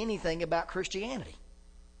don't get anything about Christianity.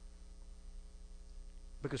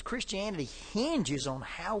 Because Christianity hinges on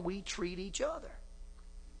how we treat each other.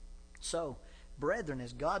 So, brethren,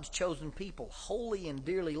 as God's chosen people, holy and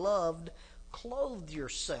dearly loved, clothe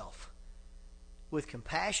yourself with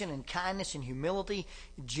compassion and kindness and humility,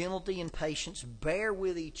 gentility and patience. Bear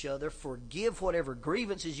with each other. Forgive whatever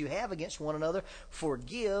grievances you have against one another.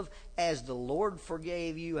 Forgive as the Lord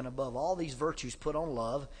forgave you. And above all these virtues, put on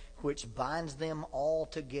love, which binds them all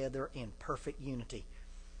together in perfect unity.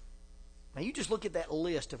 Now you just look at that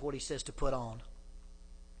list of what he says to put on.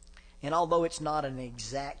 And although it's not an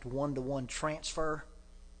exact one-to-one transfer,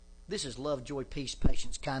 this is love, joy, peace,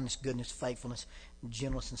 patience, kindness, goodness, faithfulness,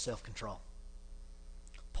 gentleness, and self-control.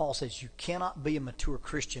 Paul says you cannot be a mature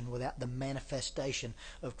Christian without the manifestation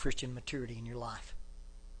of Christian maturity in your life.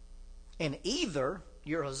 And either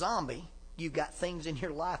you're a zombie, you've got things in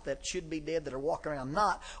your life that should be dead that are walking around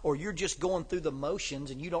not, or you're just going through the motions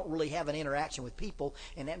and you don't really have an interaction with people,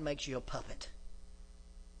 and that makes you a puppet.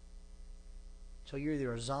 So you're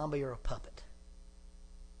either a zombie or a puppet.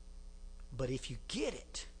 But if you get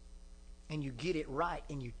it, and you get it right,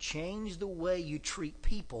 and you change the way you treat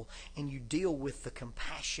people, and you deal with the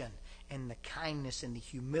compassion and the kindness and the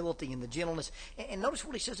humility and the gentleness. And notice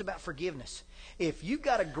what he says about forgiveness. If you've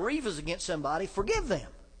got a grievance against somebody, forgive them.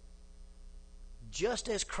 Just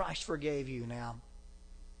as Christ forgave you. Now,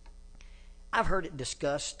 I've heard it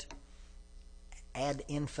discussed ad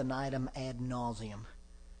infinitum, ad nauseum,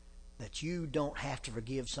 that you don't have to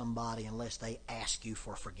forgive somebody unless they ask you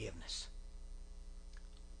for forgiveness.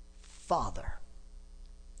 Father,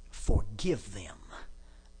 forgive them.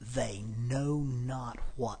 They know not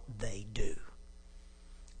what they do.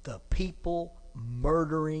 The people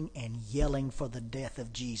murdering and yelling for the death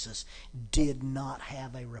of Jesus did not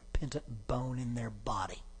have a repentant bone in their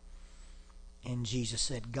body. And Jesus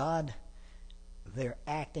said, God, they're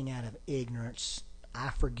acting out of ignorance. I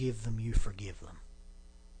forgive them, you forgive them.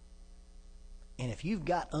 And if you've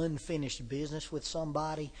got unfinished business with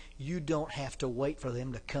somebody, you don't have to wait for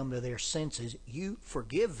them to come to their senses. You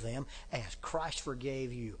forgive them as Christ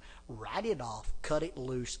forgave you. Write it off, cut it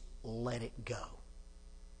loose, let it go.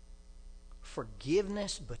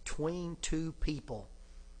 Forgiveness between two people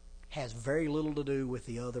has very little to do with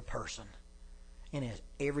the other person and has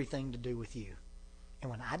everything to do with you. And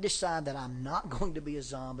when I decide that I'm not going to be a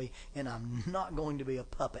zombie and I'm not going to be a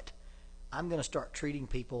puppet, I'm going to start treating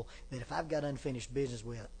people that if I've got unfinished business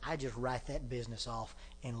with, I just write that business off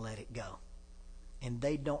and let it go. And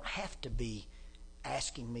they don't have to be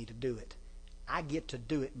asking me to do it. I get to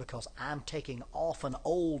do it because I'm taking off an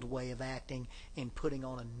old way of acting and putting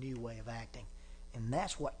on a new way of acting. And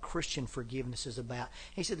that's what Christian forgiveness is about.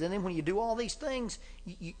 He said, and then when you do all these things,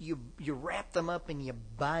 you wrap them up and you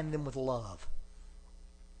bind them with love.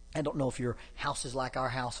 I don't know if your house is like our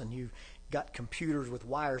house and you've got computers with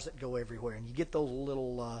wires that go everywhere, and you get those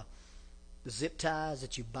little zip ties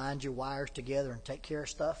that you bind your wires together and take care of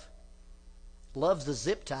stuff. Love's the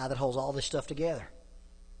zip tie that holds all this stuff together.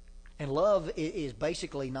 And love is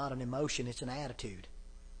basically not an emotion, it's an attitude.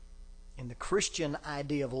 And the Christian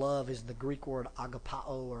idea of love is the Greek word agapao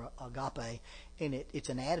or agape, and it's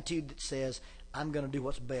an attitude that says, I'm going to do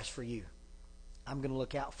what's best for you. I'm going to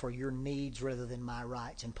look out for your needs rather than my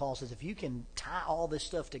rights. And Paul says if you can tie all this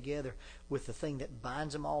stuff together with the thing that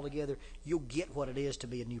binds them all together, you'll get what it is to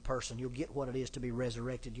be a new person. You'll get what it is to be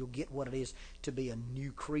resurrected. You'll get what it is to be a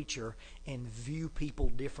new creature and view people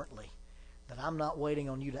differently. That I'm not waiting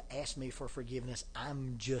on you to ask me for forgiveness.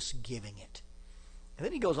 I'm just giving it. And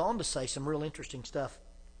then he goes on to say some real interesting stuff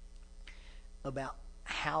about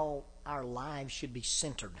how our lives should be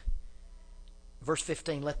centered. Verse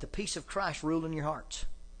 15, let the peace of Christ rule in your hearts.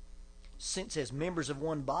 Since as members of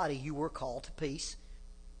one body you were called to peace,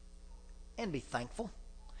 and be thankful.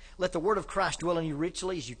 Let the word of Christ dwell in you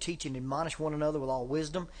richly as you teach and admonish one another with all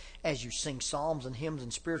wisdom, as you sing psalms and hymns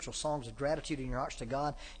and spiritual songs of gratitude in your hearts to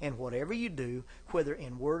God. And whatever you do, whether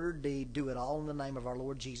in word or deed, do it all in the name of our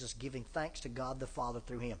Lord Jesus, giving thanks to God the Father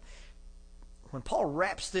through him. When Paul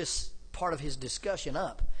wraps this part of his discussion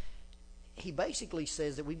up, he basically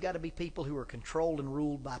says that we've got to be people who are controlled and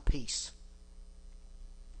ruled by peace.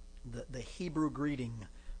 The Hebrew greeting,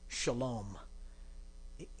 shalom,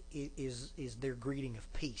 is their greeting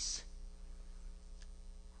of peace.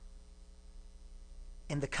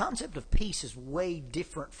 And the concept of peace is way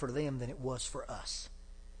different for them than it was for us.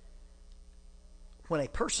 When a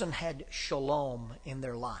person had shalom in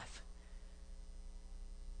their life,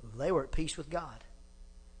 they were at peace with God.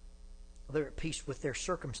 They were at peace with their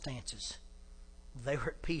circumstances. They were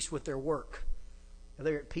at peace with their work.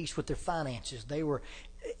 They were at peace with their finances.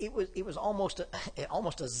 It was almost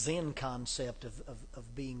a Zen concept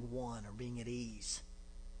of being one or being at ease.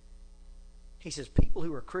 He says people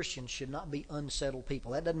who are Christians should not be unsettled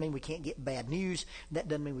people. That doesn't mean we can't get bad news. That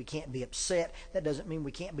doesn't mean we can't be upset. That doesn't mean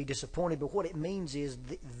we can't be disappointed. But what it means is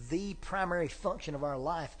the primary function of our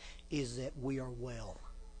life is that we are well.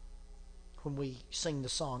 When we sing the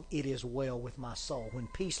song, it is well with my soul. When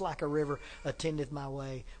peace like a river attendeth my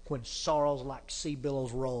way, when sorrows like sea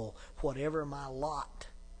billows roll, whatever my lot,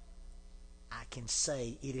 I can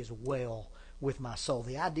say it is well with my soul.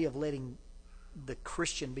 The idea of letting the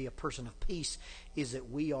Christian be a person of peace is that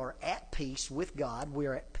we are at peace with God, we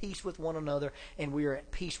are at peace with one another, and we are at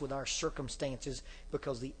peace with our circumstances,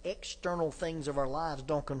 because the external things of our lives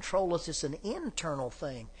don't control us. It's an internal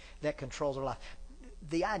thing that controls our life.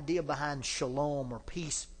 The idea behind shalom or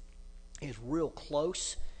peace is real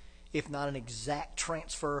close, if not an exact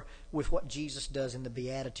transfer, with what Jesus does in the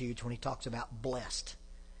Beatitudes when he talks about blessed.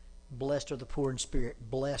 Blessed are the poor in spirit.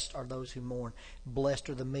 Blessed are those who mourn. Blessed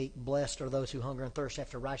are the meek. Blessed are those who hunger and thirst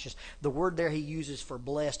after righteousness. The word there he uses for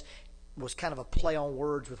blessed was kind of a play on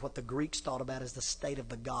words with what the Greeks thought about as the state of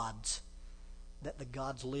the gods. That the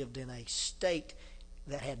gods lived in a state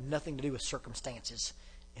that had nothing to do with circumstances.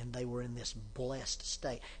 And they were in this blessed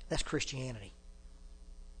state. That's Christianity.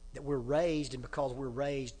 That we're raised, and because we're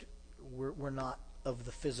raised, we're not of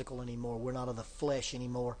the physical anymore. We're not of the flesh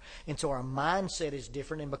anymore. And so our mindset is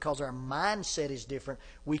different. And because our mindset is different,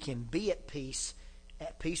 we can be at peace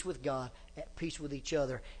with God, at peace with each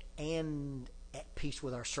other, and at peace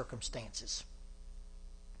with our circumstances.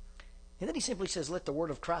 And then he simply says, let the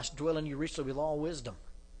word of Christ dwell in you richly with all wisdom.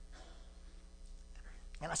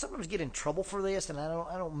 And I sometimes get in trouble for this, and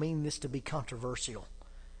I don't mean this to be controversial.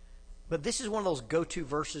 But this is one of those go-to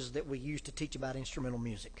verses that we use to teach about instrumental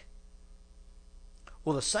music.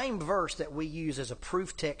 Well, the same verse that we use as a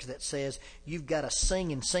proof text that says you've got to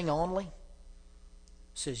sing and sing only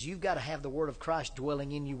says you've got to have the word of Christ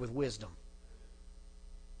dwelling in you with wisdom.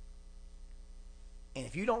 And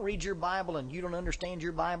if you don't read your Bible and you don't understand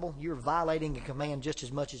your Bible, you're violating a command just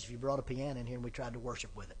as much as if you brought a piano in here and we tried to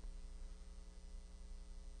worship with it.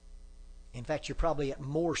 In fact, you're probably at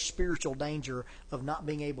more spiritual danger of not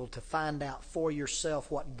being able to find out for yourself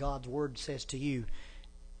what God's Word says to you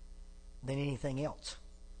than anything else.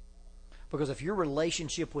 Because if your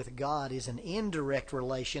relationship with God is an indirect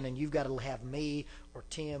relation and you've got to have me or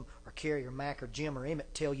Tim or Carrie or Mac or Jim or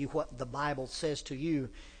Emmett tell you what the Bible says to you,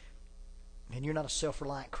 and you're not a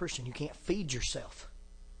self-reliant Christian, you can't feed yourself.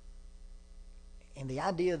 And the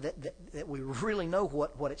idea that we really know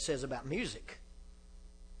what it says about music.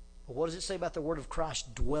 But what does it say about the word of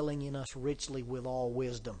Christ dwelling in us richly with all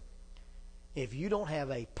wisdom? If you don't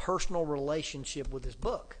have a personal relationship with this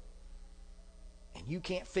book, and you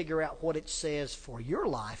can't figure out what it says for your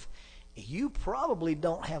life, you probably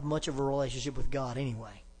don't have much of a relationship with God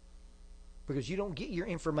anyway. Because you don't get your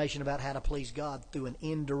information about how to please God through an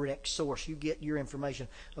indirect source. You get your information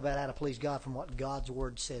about how to please God from what God's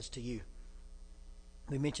Word says to you.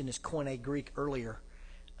 We mentioned this Koine Greek earlier.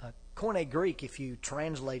 Koine Greek, if you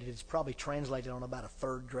translate it, it's probably translated on about a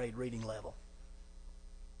third grade reading level.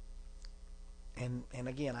 And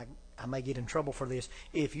again, I may get in trouble for this.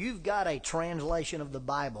 If you've got a translation of the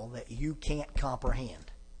Bible that you can't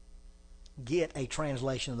comprehend, get a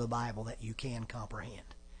translation of the Bible that you can comprehend.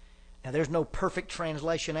 Now, there's no perfect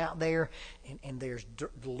translation out there, and there's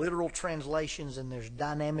literal translations, and there's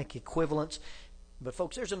dynamic equivalents. But,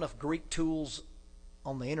 folks, there's enough Greek tools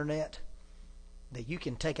on the internet that you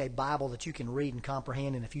can take a Bible that you can read and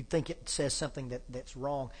comprehend, and if you think it says something that's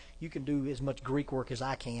wrong, you can do as much Greek work as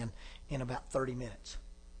I can in about 30 minutes.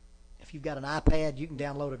 If you've got an iPad, you can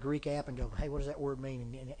download a Greek app and go, hey, what does that word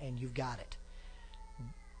mean? And you've got it.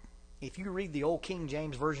 If you read the old King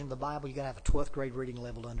James Version of the Bible, you've got to have a 12th grade reading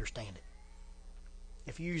level to understand it.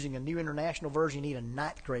 If you're using a New International Version, you need a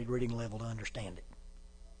 9th grade reading level to understand it.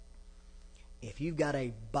 If you've got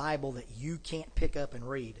a Bible that you can't pick up and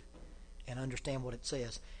read and understand what it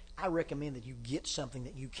says, I recommend that you get something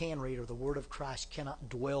that you can read, or the Word of Christ cannot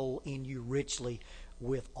dwell in you richly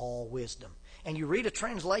with all wisdom. And you read a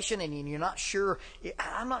translation and you're not sure.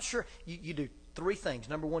 I'm not sure. You do three things.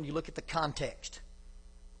 Number one, you look at the context.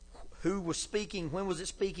 Who was speaking? When was it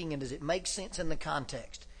speaking? And does it make sense in the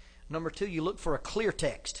context? Number two, you look for a clear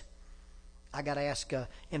text. I got asked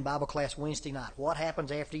in Bible class Wednesday night, what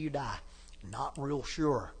happens after you die? Not real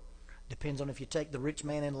sure. Depends on if you take the rich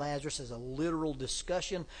man and Lazarus as a literal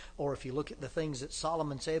discussion, or if you look at the things that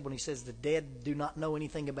Solomon said when he says the dead do not know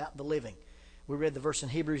anything about the living. We read the verse in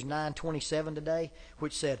Hebrews 9:27 today,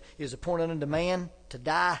 which said, it is appointed unto man to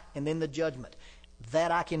die and then the judgment.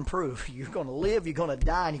 That I can prove. You're going to live, you're going to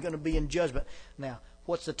die, and you're going to be in judgment. Now,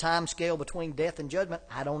 what's the time scale between death and judgment?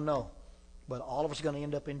 I don't know. But all of us are going to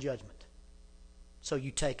end up in judgment. So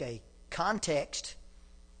you take a context,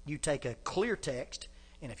 you take a clear text,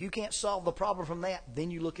 and if you can't solve the problem from that,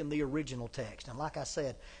 then you look in the original text. And like I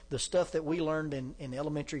said, the stuff that we learned in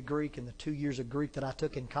elementary Greek and the 2 years of Greek that I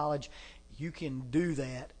took in college, you can do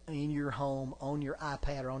that in your home, on your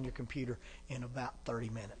iPad or on your computer in about 30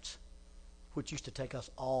 minutes. Which used to take us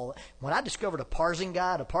all. When I discovered a parsing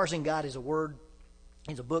guide is a word,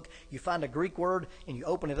 is a book. You find a Greek word and you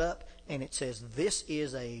open it up and it says, this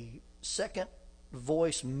is a second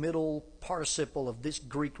voice middle participle of this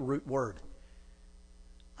Greek root word.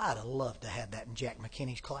 I'd have loved to have that in Jack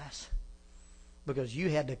McKinney's class, because you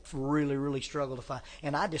had to really, really struggle to find.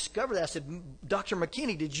 And I discovered that. I said, Dr.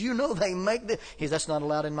 McKinney, did you know they make this? He said, that's not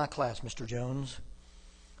allowed in my class, Mr. Jones.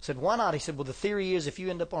 I said, why not? He said, well, the theory is if you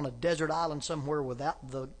end up on a desert island somewhere without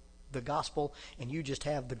the gospel and you just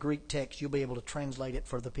have the Greek text, you'll be able to translate it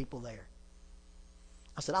for the people there.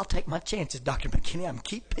 I said, I'll take my chances, Dr. McKinney. I'm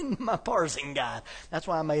keeping my parsing guide. That's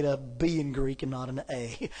why I made a B in Greek and not an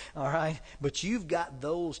A. All right? But you've got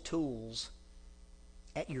those tools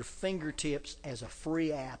at your fingertips as a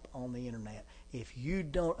free app on the internet. If you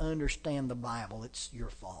don't understand the Bible, it's your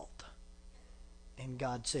fault. And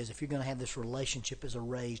God says, if you're going to have this relationship as a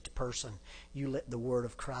raised person, you let the Word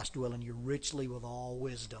of Christ dwell in you richly with all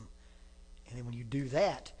wisdom. And then when you do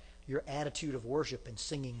that, your attitude of worship and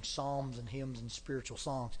singing psalms and hymns and spiritual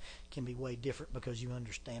songs can be way different, because you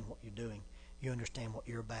understand what you're doing. You understand what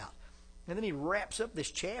you're about. And then he wraps up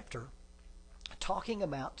this chapter talking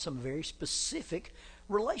about some very specific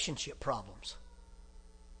relationship problems.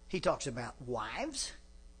 He talks about wives.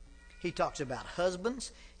 He talks about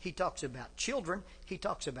husbands. He talks about children. He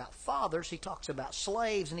talks about fathers. He talks about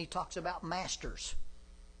slaves. And he talks about masters.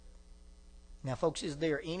 Now, folks, is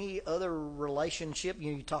there any other relationship?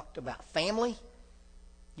 You talked about family.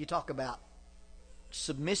 You talk about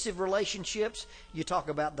submissive relationships. You talk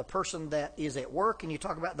about the person that is at work. And you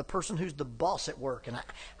talk about the person who's the boss at work. And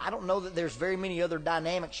I don't know that there's very many other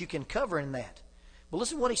dynamics you can cover in that. But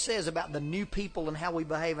listen to what he says about the new people and how we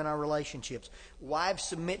behave in our relationships. Wives,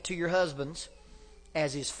 submit to your husbands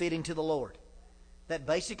as is fitting to the Lord. That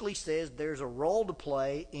basically says there's a role to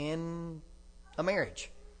play in a marriage.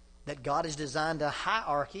 That God has designed a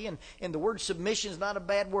hierarchy. And the word submission is not a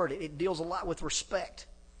bad word. It deals a lot with respect.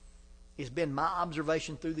 It's been my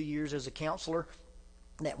observation through the years as a counselor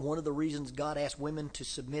that one of the reasons God asked women to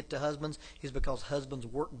submit to husbands is because husbands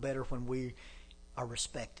work better when we are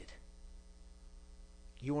respected.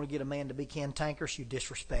 You want to get a man to be cantankerous, you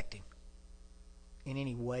disrespect him in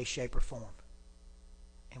any way, shape, or form.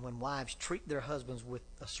 And when wives treat their husbands with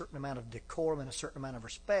a certain amount of decorum and a certain amount of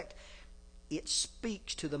respect, it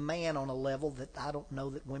speaks to the man on a level that I don't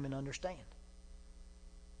know that women understand.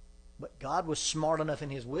 But God was smart enough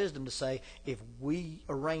in His wisdom to say, if we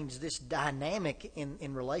arrange this dynamic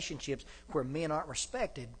in relationships where men aren't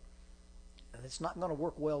respected, it's not going to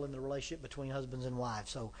work well in the relationship between husbands and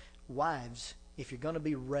wives. So wives, if you're going to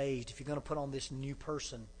be raised, if you're going to put on this new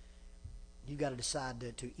person, you've got to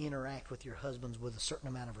decide to interact with your husbands with a certain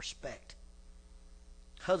amount of respect.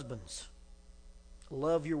 Husbands,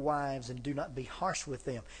 love your wives and do not be harsh with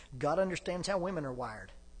them. God understands how women are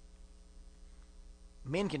wired.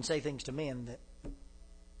 Men can say things to men that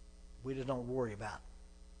we just don't worry about.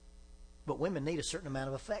 But women need a certain amount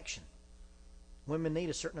of affection. Women need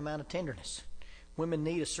a certain amount of tenderness. Women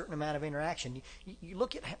need a certain amount of interaction. You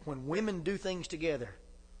look at when women do things together,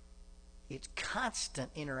 it's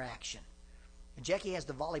constant interaction. And Jackie has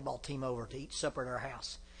the volleyball team over to eat supper at our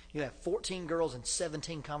house. You have 14 girls and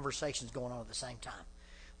 17 conversations going on at the same time.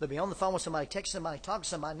 They'll be on the phone with somebody, text somebody, talk to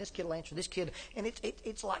somebody, and this kid will answer this kid. And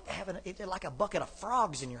it's like it's like a bucket of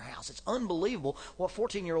frogs in your house. It's unbelievable what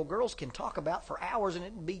 14-year-old girls can talk about for hours, and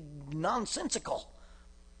it'd be nonsensical.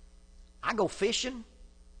 I go fishing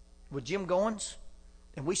with Jim Goins,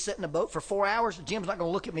 and we sit in the boat for 4 hours. Jim's not going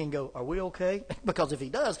to look at me and go, "Are we okay?" Because if he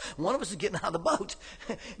does, one of us is getting out of the boat.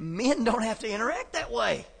 Men don't have to interact that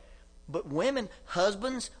way. But women,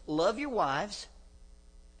 husbands, love your wives,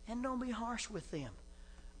 and don't be harsh with them.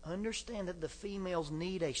 Understand that the females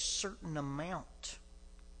need a certain amount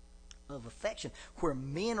of affection. Where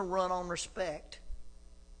men run on respect,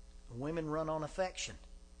 women run on affection.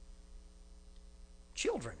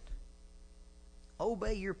 Children,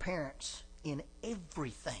 obey your parents in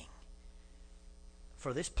everything,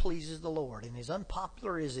 for this pleases the Lord. And as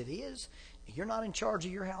unpopular as it is, you're not in charge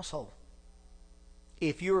of your household.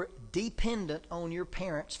 If you're dependent on your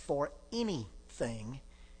parents for anything,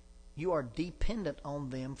 you are dependent on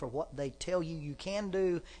them for what they tell you you can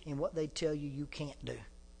do and what they tell you you can't do.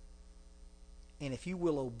 And if you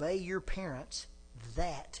will obey your parents,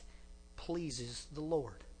 that pleases the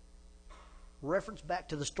Lord. Reference back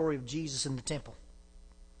to the story of Jesus in the temple.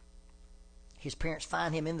 His parents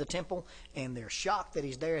find him in the temple, and they're shocked that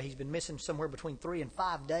he's there. He's been missing somewhere between 3 and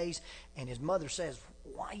 5 days. And his mother says,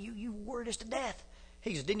 "Why, you worried us to death?"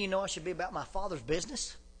 He says, "Didn't you know I should be about my Father's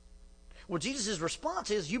business?" Well, Jesus' response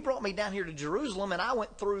is, "You brought me down here to Jerusalem, and I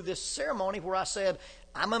went through this ceremony where I said,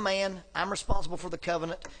 I'm a man, I'm responsible for the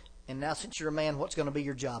covenant, and now since you're a man, what's going to be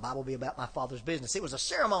your job? I will be about my Father's business." It was a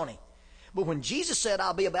ceremony. But when Jesus said,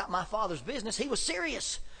 "I'll be about my Father's business," he was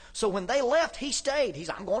serious. So when they left, he stayed. He's,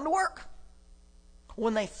 "I'm going to work."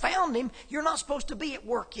 When they found him, "You're not supposed to be at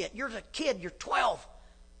work yet. You're a kid. You're 12.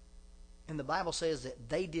 And the Bible says that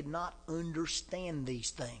they did not understand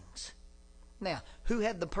these things. Now, who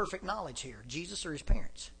had the perfect knowledge here, Jesus or his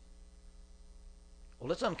parents?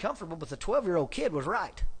 Well, it's uncomfortable, but the 12-year-old kid was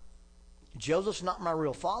right. Joseph's not my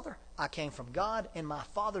real father. I came from God, and my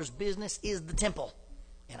Father's business is the temple.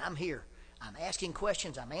 And I'm here. I'm asking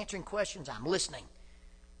questions. I'm answering questions. I'm listening.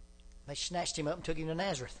 They snatched him up and took him to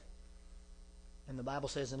Nazareth. And the Bible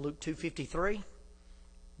says in Luke 2:53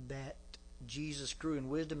 that Jesus grew in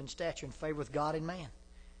wisdom and stature and favor with God and man.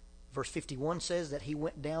 Verse 51 says that he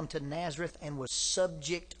went down to Nazareth and was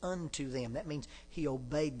subject unto them. That means he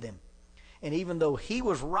obeyed them. And even though he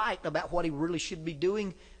was right about what he really should be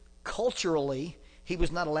doing, culturally, he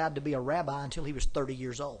was not allowed to be a rabbi until he was 30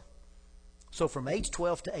 years old. So from age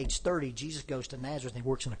 12 to age 30, Jesus goes to Nazareth and he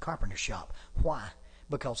works in a carpenter shop. Why?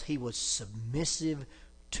 Because he was submissive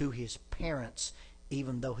to his parents,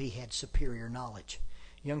 even though he had superior knowledge.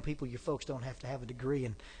 Young people, your folks don't have to have a degree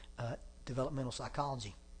in developmental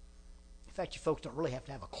psychology. In fact, you folks don't really have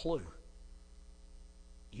to have a clue.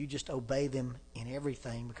 You just obey them in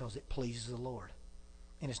everything because it pleases the Lord.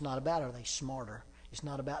 And it's not about are they smarter. It's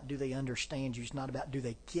not about do they understand you. It's not about do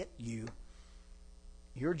they get you.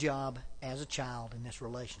 Your job as a child in this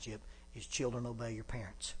relationship is children obey your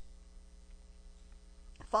parents.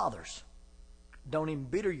 Fathers, don't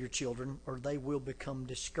embitter your children or they will become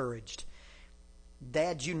discouraged.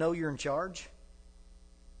 Dads, you know you're in charge,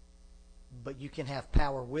 but you can have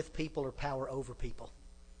power with people or power over people.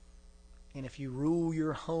 And if you rule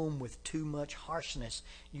your home with too much harshness,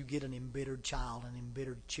 you get an embittered child, and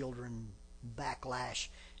embittered children backlash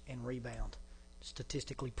and rebound.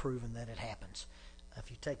 Statistically proven that it happens. If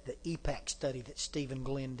you take the EPAC study that Stephen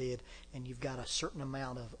Glenn did, and you've got a certain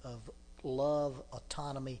amount of love,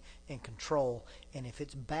 autonomy, and control, and if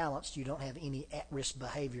it's balanced, you don't have any at-risk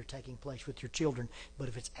behavior taking place with your children, but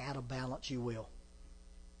if it's out of balance, you will.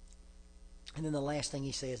 And then the last thing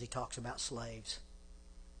he says, he talks about slaves.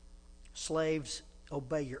 Slaves,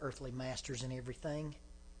 obey your earthly masters in everything.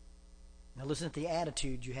 Now listen to the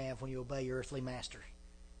attitude you have when you obey your earthly master.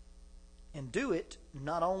 And do it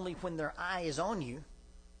not only when their eye is on you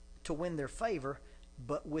to win their favor,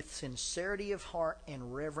 but with sincerity of heart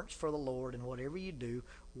and reverence for the Lord. And whatever you do,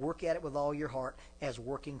 work at it with all your heart as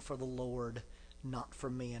working for the Lord, not for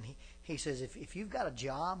men. He says if you've got a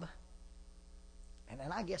job,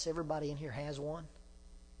 and I guess everybody in here has one,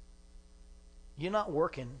 you're not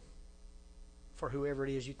working for whoever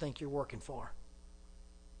it is you think you're working for.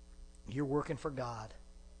 You're working for God.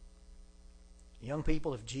 Young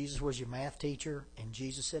people, if Jesus was your math teacher and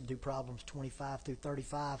Jesus said do problems 25 through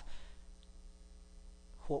 35,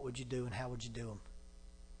 what would you do and how would you do them?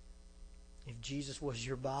 If Jesus was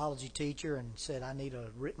your biology teacher and said, I need a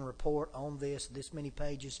written report on this many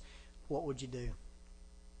pages, what would you do?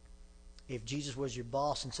 If Jesus was your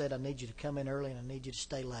boss and said, I need you to come in early and I need you to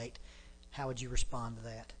stay late, how would you respond to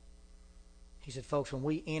that? He said, folks, when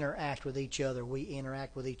we interact with each other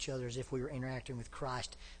as if we were interacting with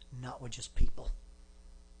Christ, not with just people.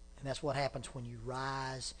 And that's what happens when you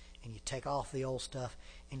rise and you take off the old stuff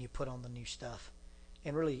and you put on the new stuff.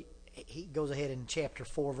 And really, he goes ahead in chapter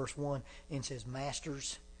 4, verse 1, and says,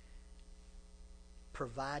 Masters,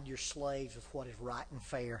 provide your slaves with what is right and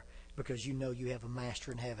fair, because you know you have a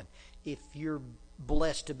master in heaven. If you're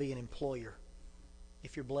blessed to be an employer,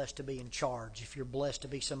 if you're blessed to be in charge, if you're blessed to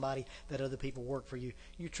be somebody that other people work for you,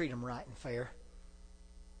 you treat them right and fair.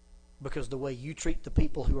 Because the way you treat the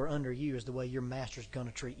people who are under you is the way your master's going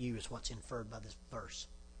to treat you, is what's inferred by this verse.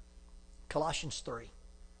 Colossians 3,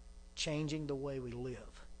 changing the way we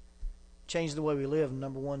live. Change the way we live,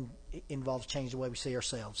 number one, it involves changing the way we see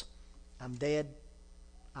ourselves. I'm dead.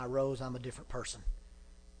 I rose. I'm a different person.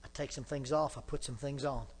 I take some things off. I put some things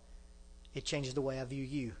on. It changes the way I view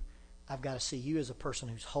you. I've got to see you as a person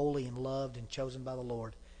who's holy and loved and chosen by the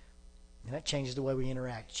Lord. And that changes the way we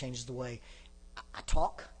interact. It changes the way I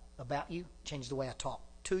talk about you. It changes the way I talk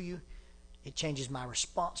to you. It changes my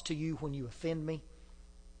response to you when you offend me.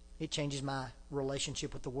 It changes my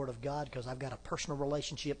relationship with the Word of God, because I've got a personal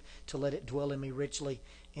relationship to let it dwell in me richly.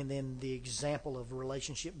 And then the example of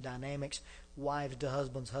relationship dynamics, wives to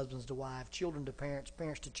husbands, husbands to wives, children to parents,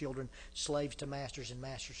 parents to children, slaves to masters, and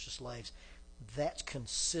masters to slaves. That's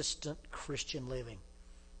consistent Christian living.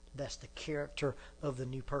 That's the character of the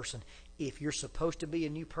new person. If you're supposed to be a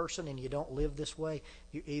new person and you don't live this way,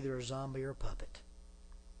 you're either a zombie or a puppet.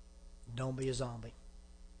 Don't be a zombie.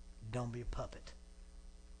 Don't be a puppet.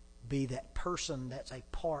 Be that person that's a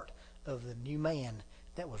part of the new man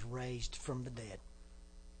that was raised from the dead.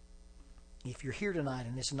 If you're here tonight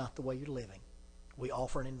and this is not the way you're living, we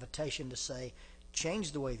offer an invitation to say,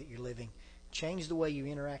 change the way that you're living. Change the way you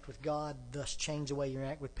interact with God, thus change the way you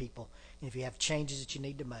interact with people. And if you have changes that you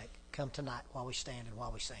need to make, come tonight while we stand and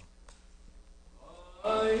while we sing.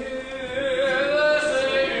 I hear the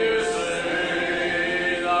Savior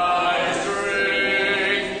say, thy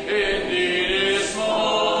strength indeed is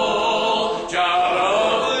small. Child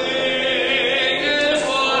of the weakest,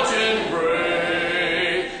 watch and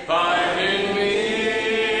pray. Find in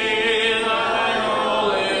me thine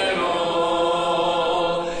all in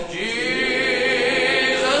all.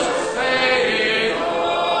 Jesus paid it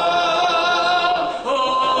all.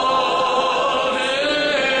 Hold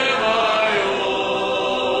him I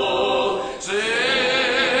owe.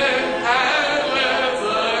 Sin had left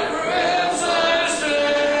the crimson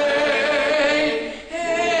stain.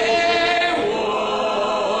 He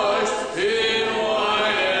washed in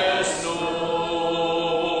white as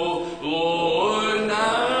snow. Lord,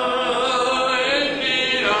 now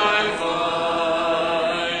indeed I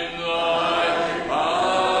find thy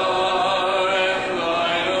power and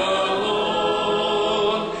thine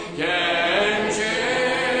alone can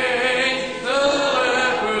change the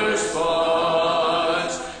leper's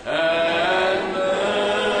spots and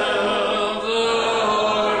melt the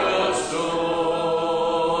heart of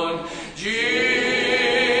stone.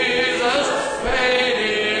 Jesus paid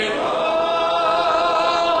it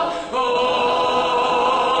all.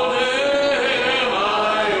 Hold him I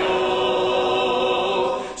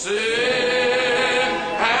owe. Sin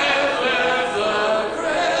hath left the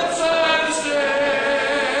crimson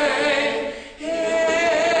stain. He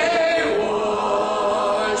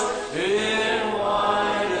washed in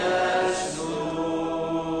white as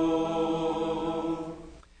snow.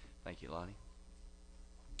 Thank you, Lonnie.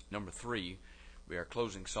 Number 3, we are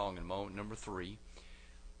closing song in a moment. Number 3,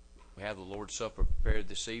 we have the Lord's Supper prepared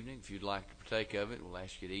this evening. If you'd like to partake of it, we'll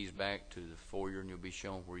ask you to ease back to the foyer and you'll be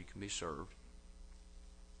shown where you can be served.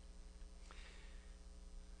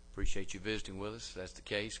 Appreciate you visiting with us. If that's the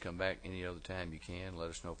case, come back any other time you can. Let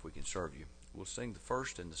us know if we can serve you. We'll sing the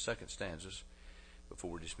first and the second stanzas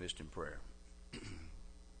before we're dismissed in prayer.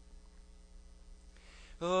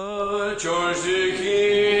 A charge to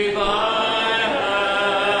keep I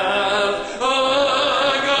have, a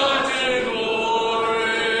God to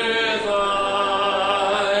glorify,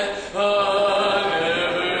 a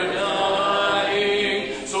never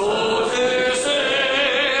dying soul to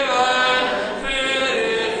save and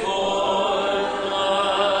fit for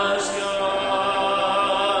the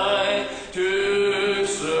sky, to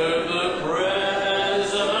serve the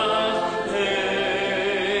present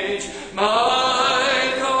age.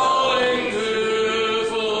 My calling to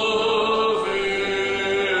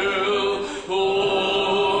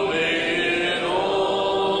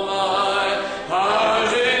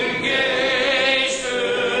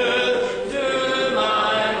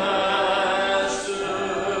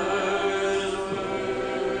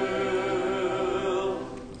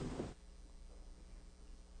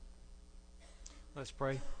Let's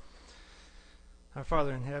pray. Our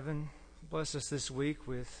Father in heaven, bless us this week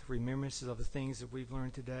with remembrances of the things that we've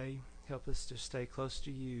learned today. Help us to stay close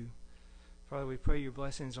to you. Father, we pray your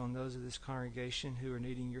blessings on those of this congregation who are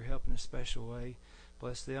needing your help in a special way.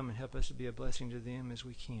 Bless them and help us to be a blessing to them as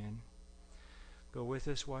we can. Go with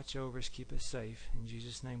us, watch over us, keep us safe. In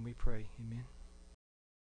Jesus' name we pray. Amen.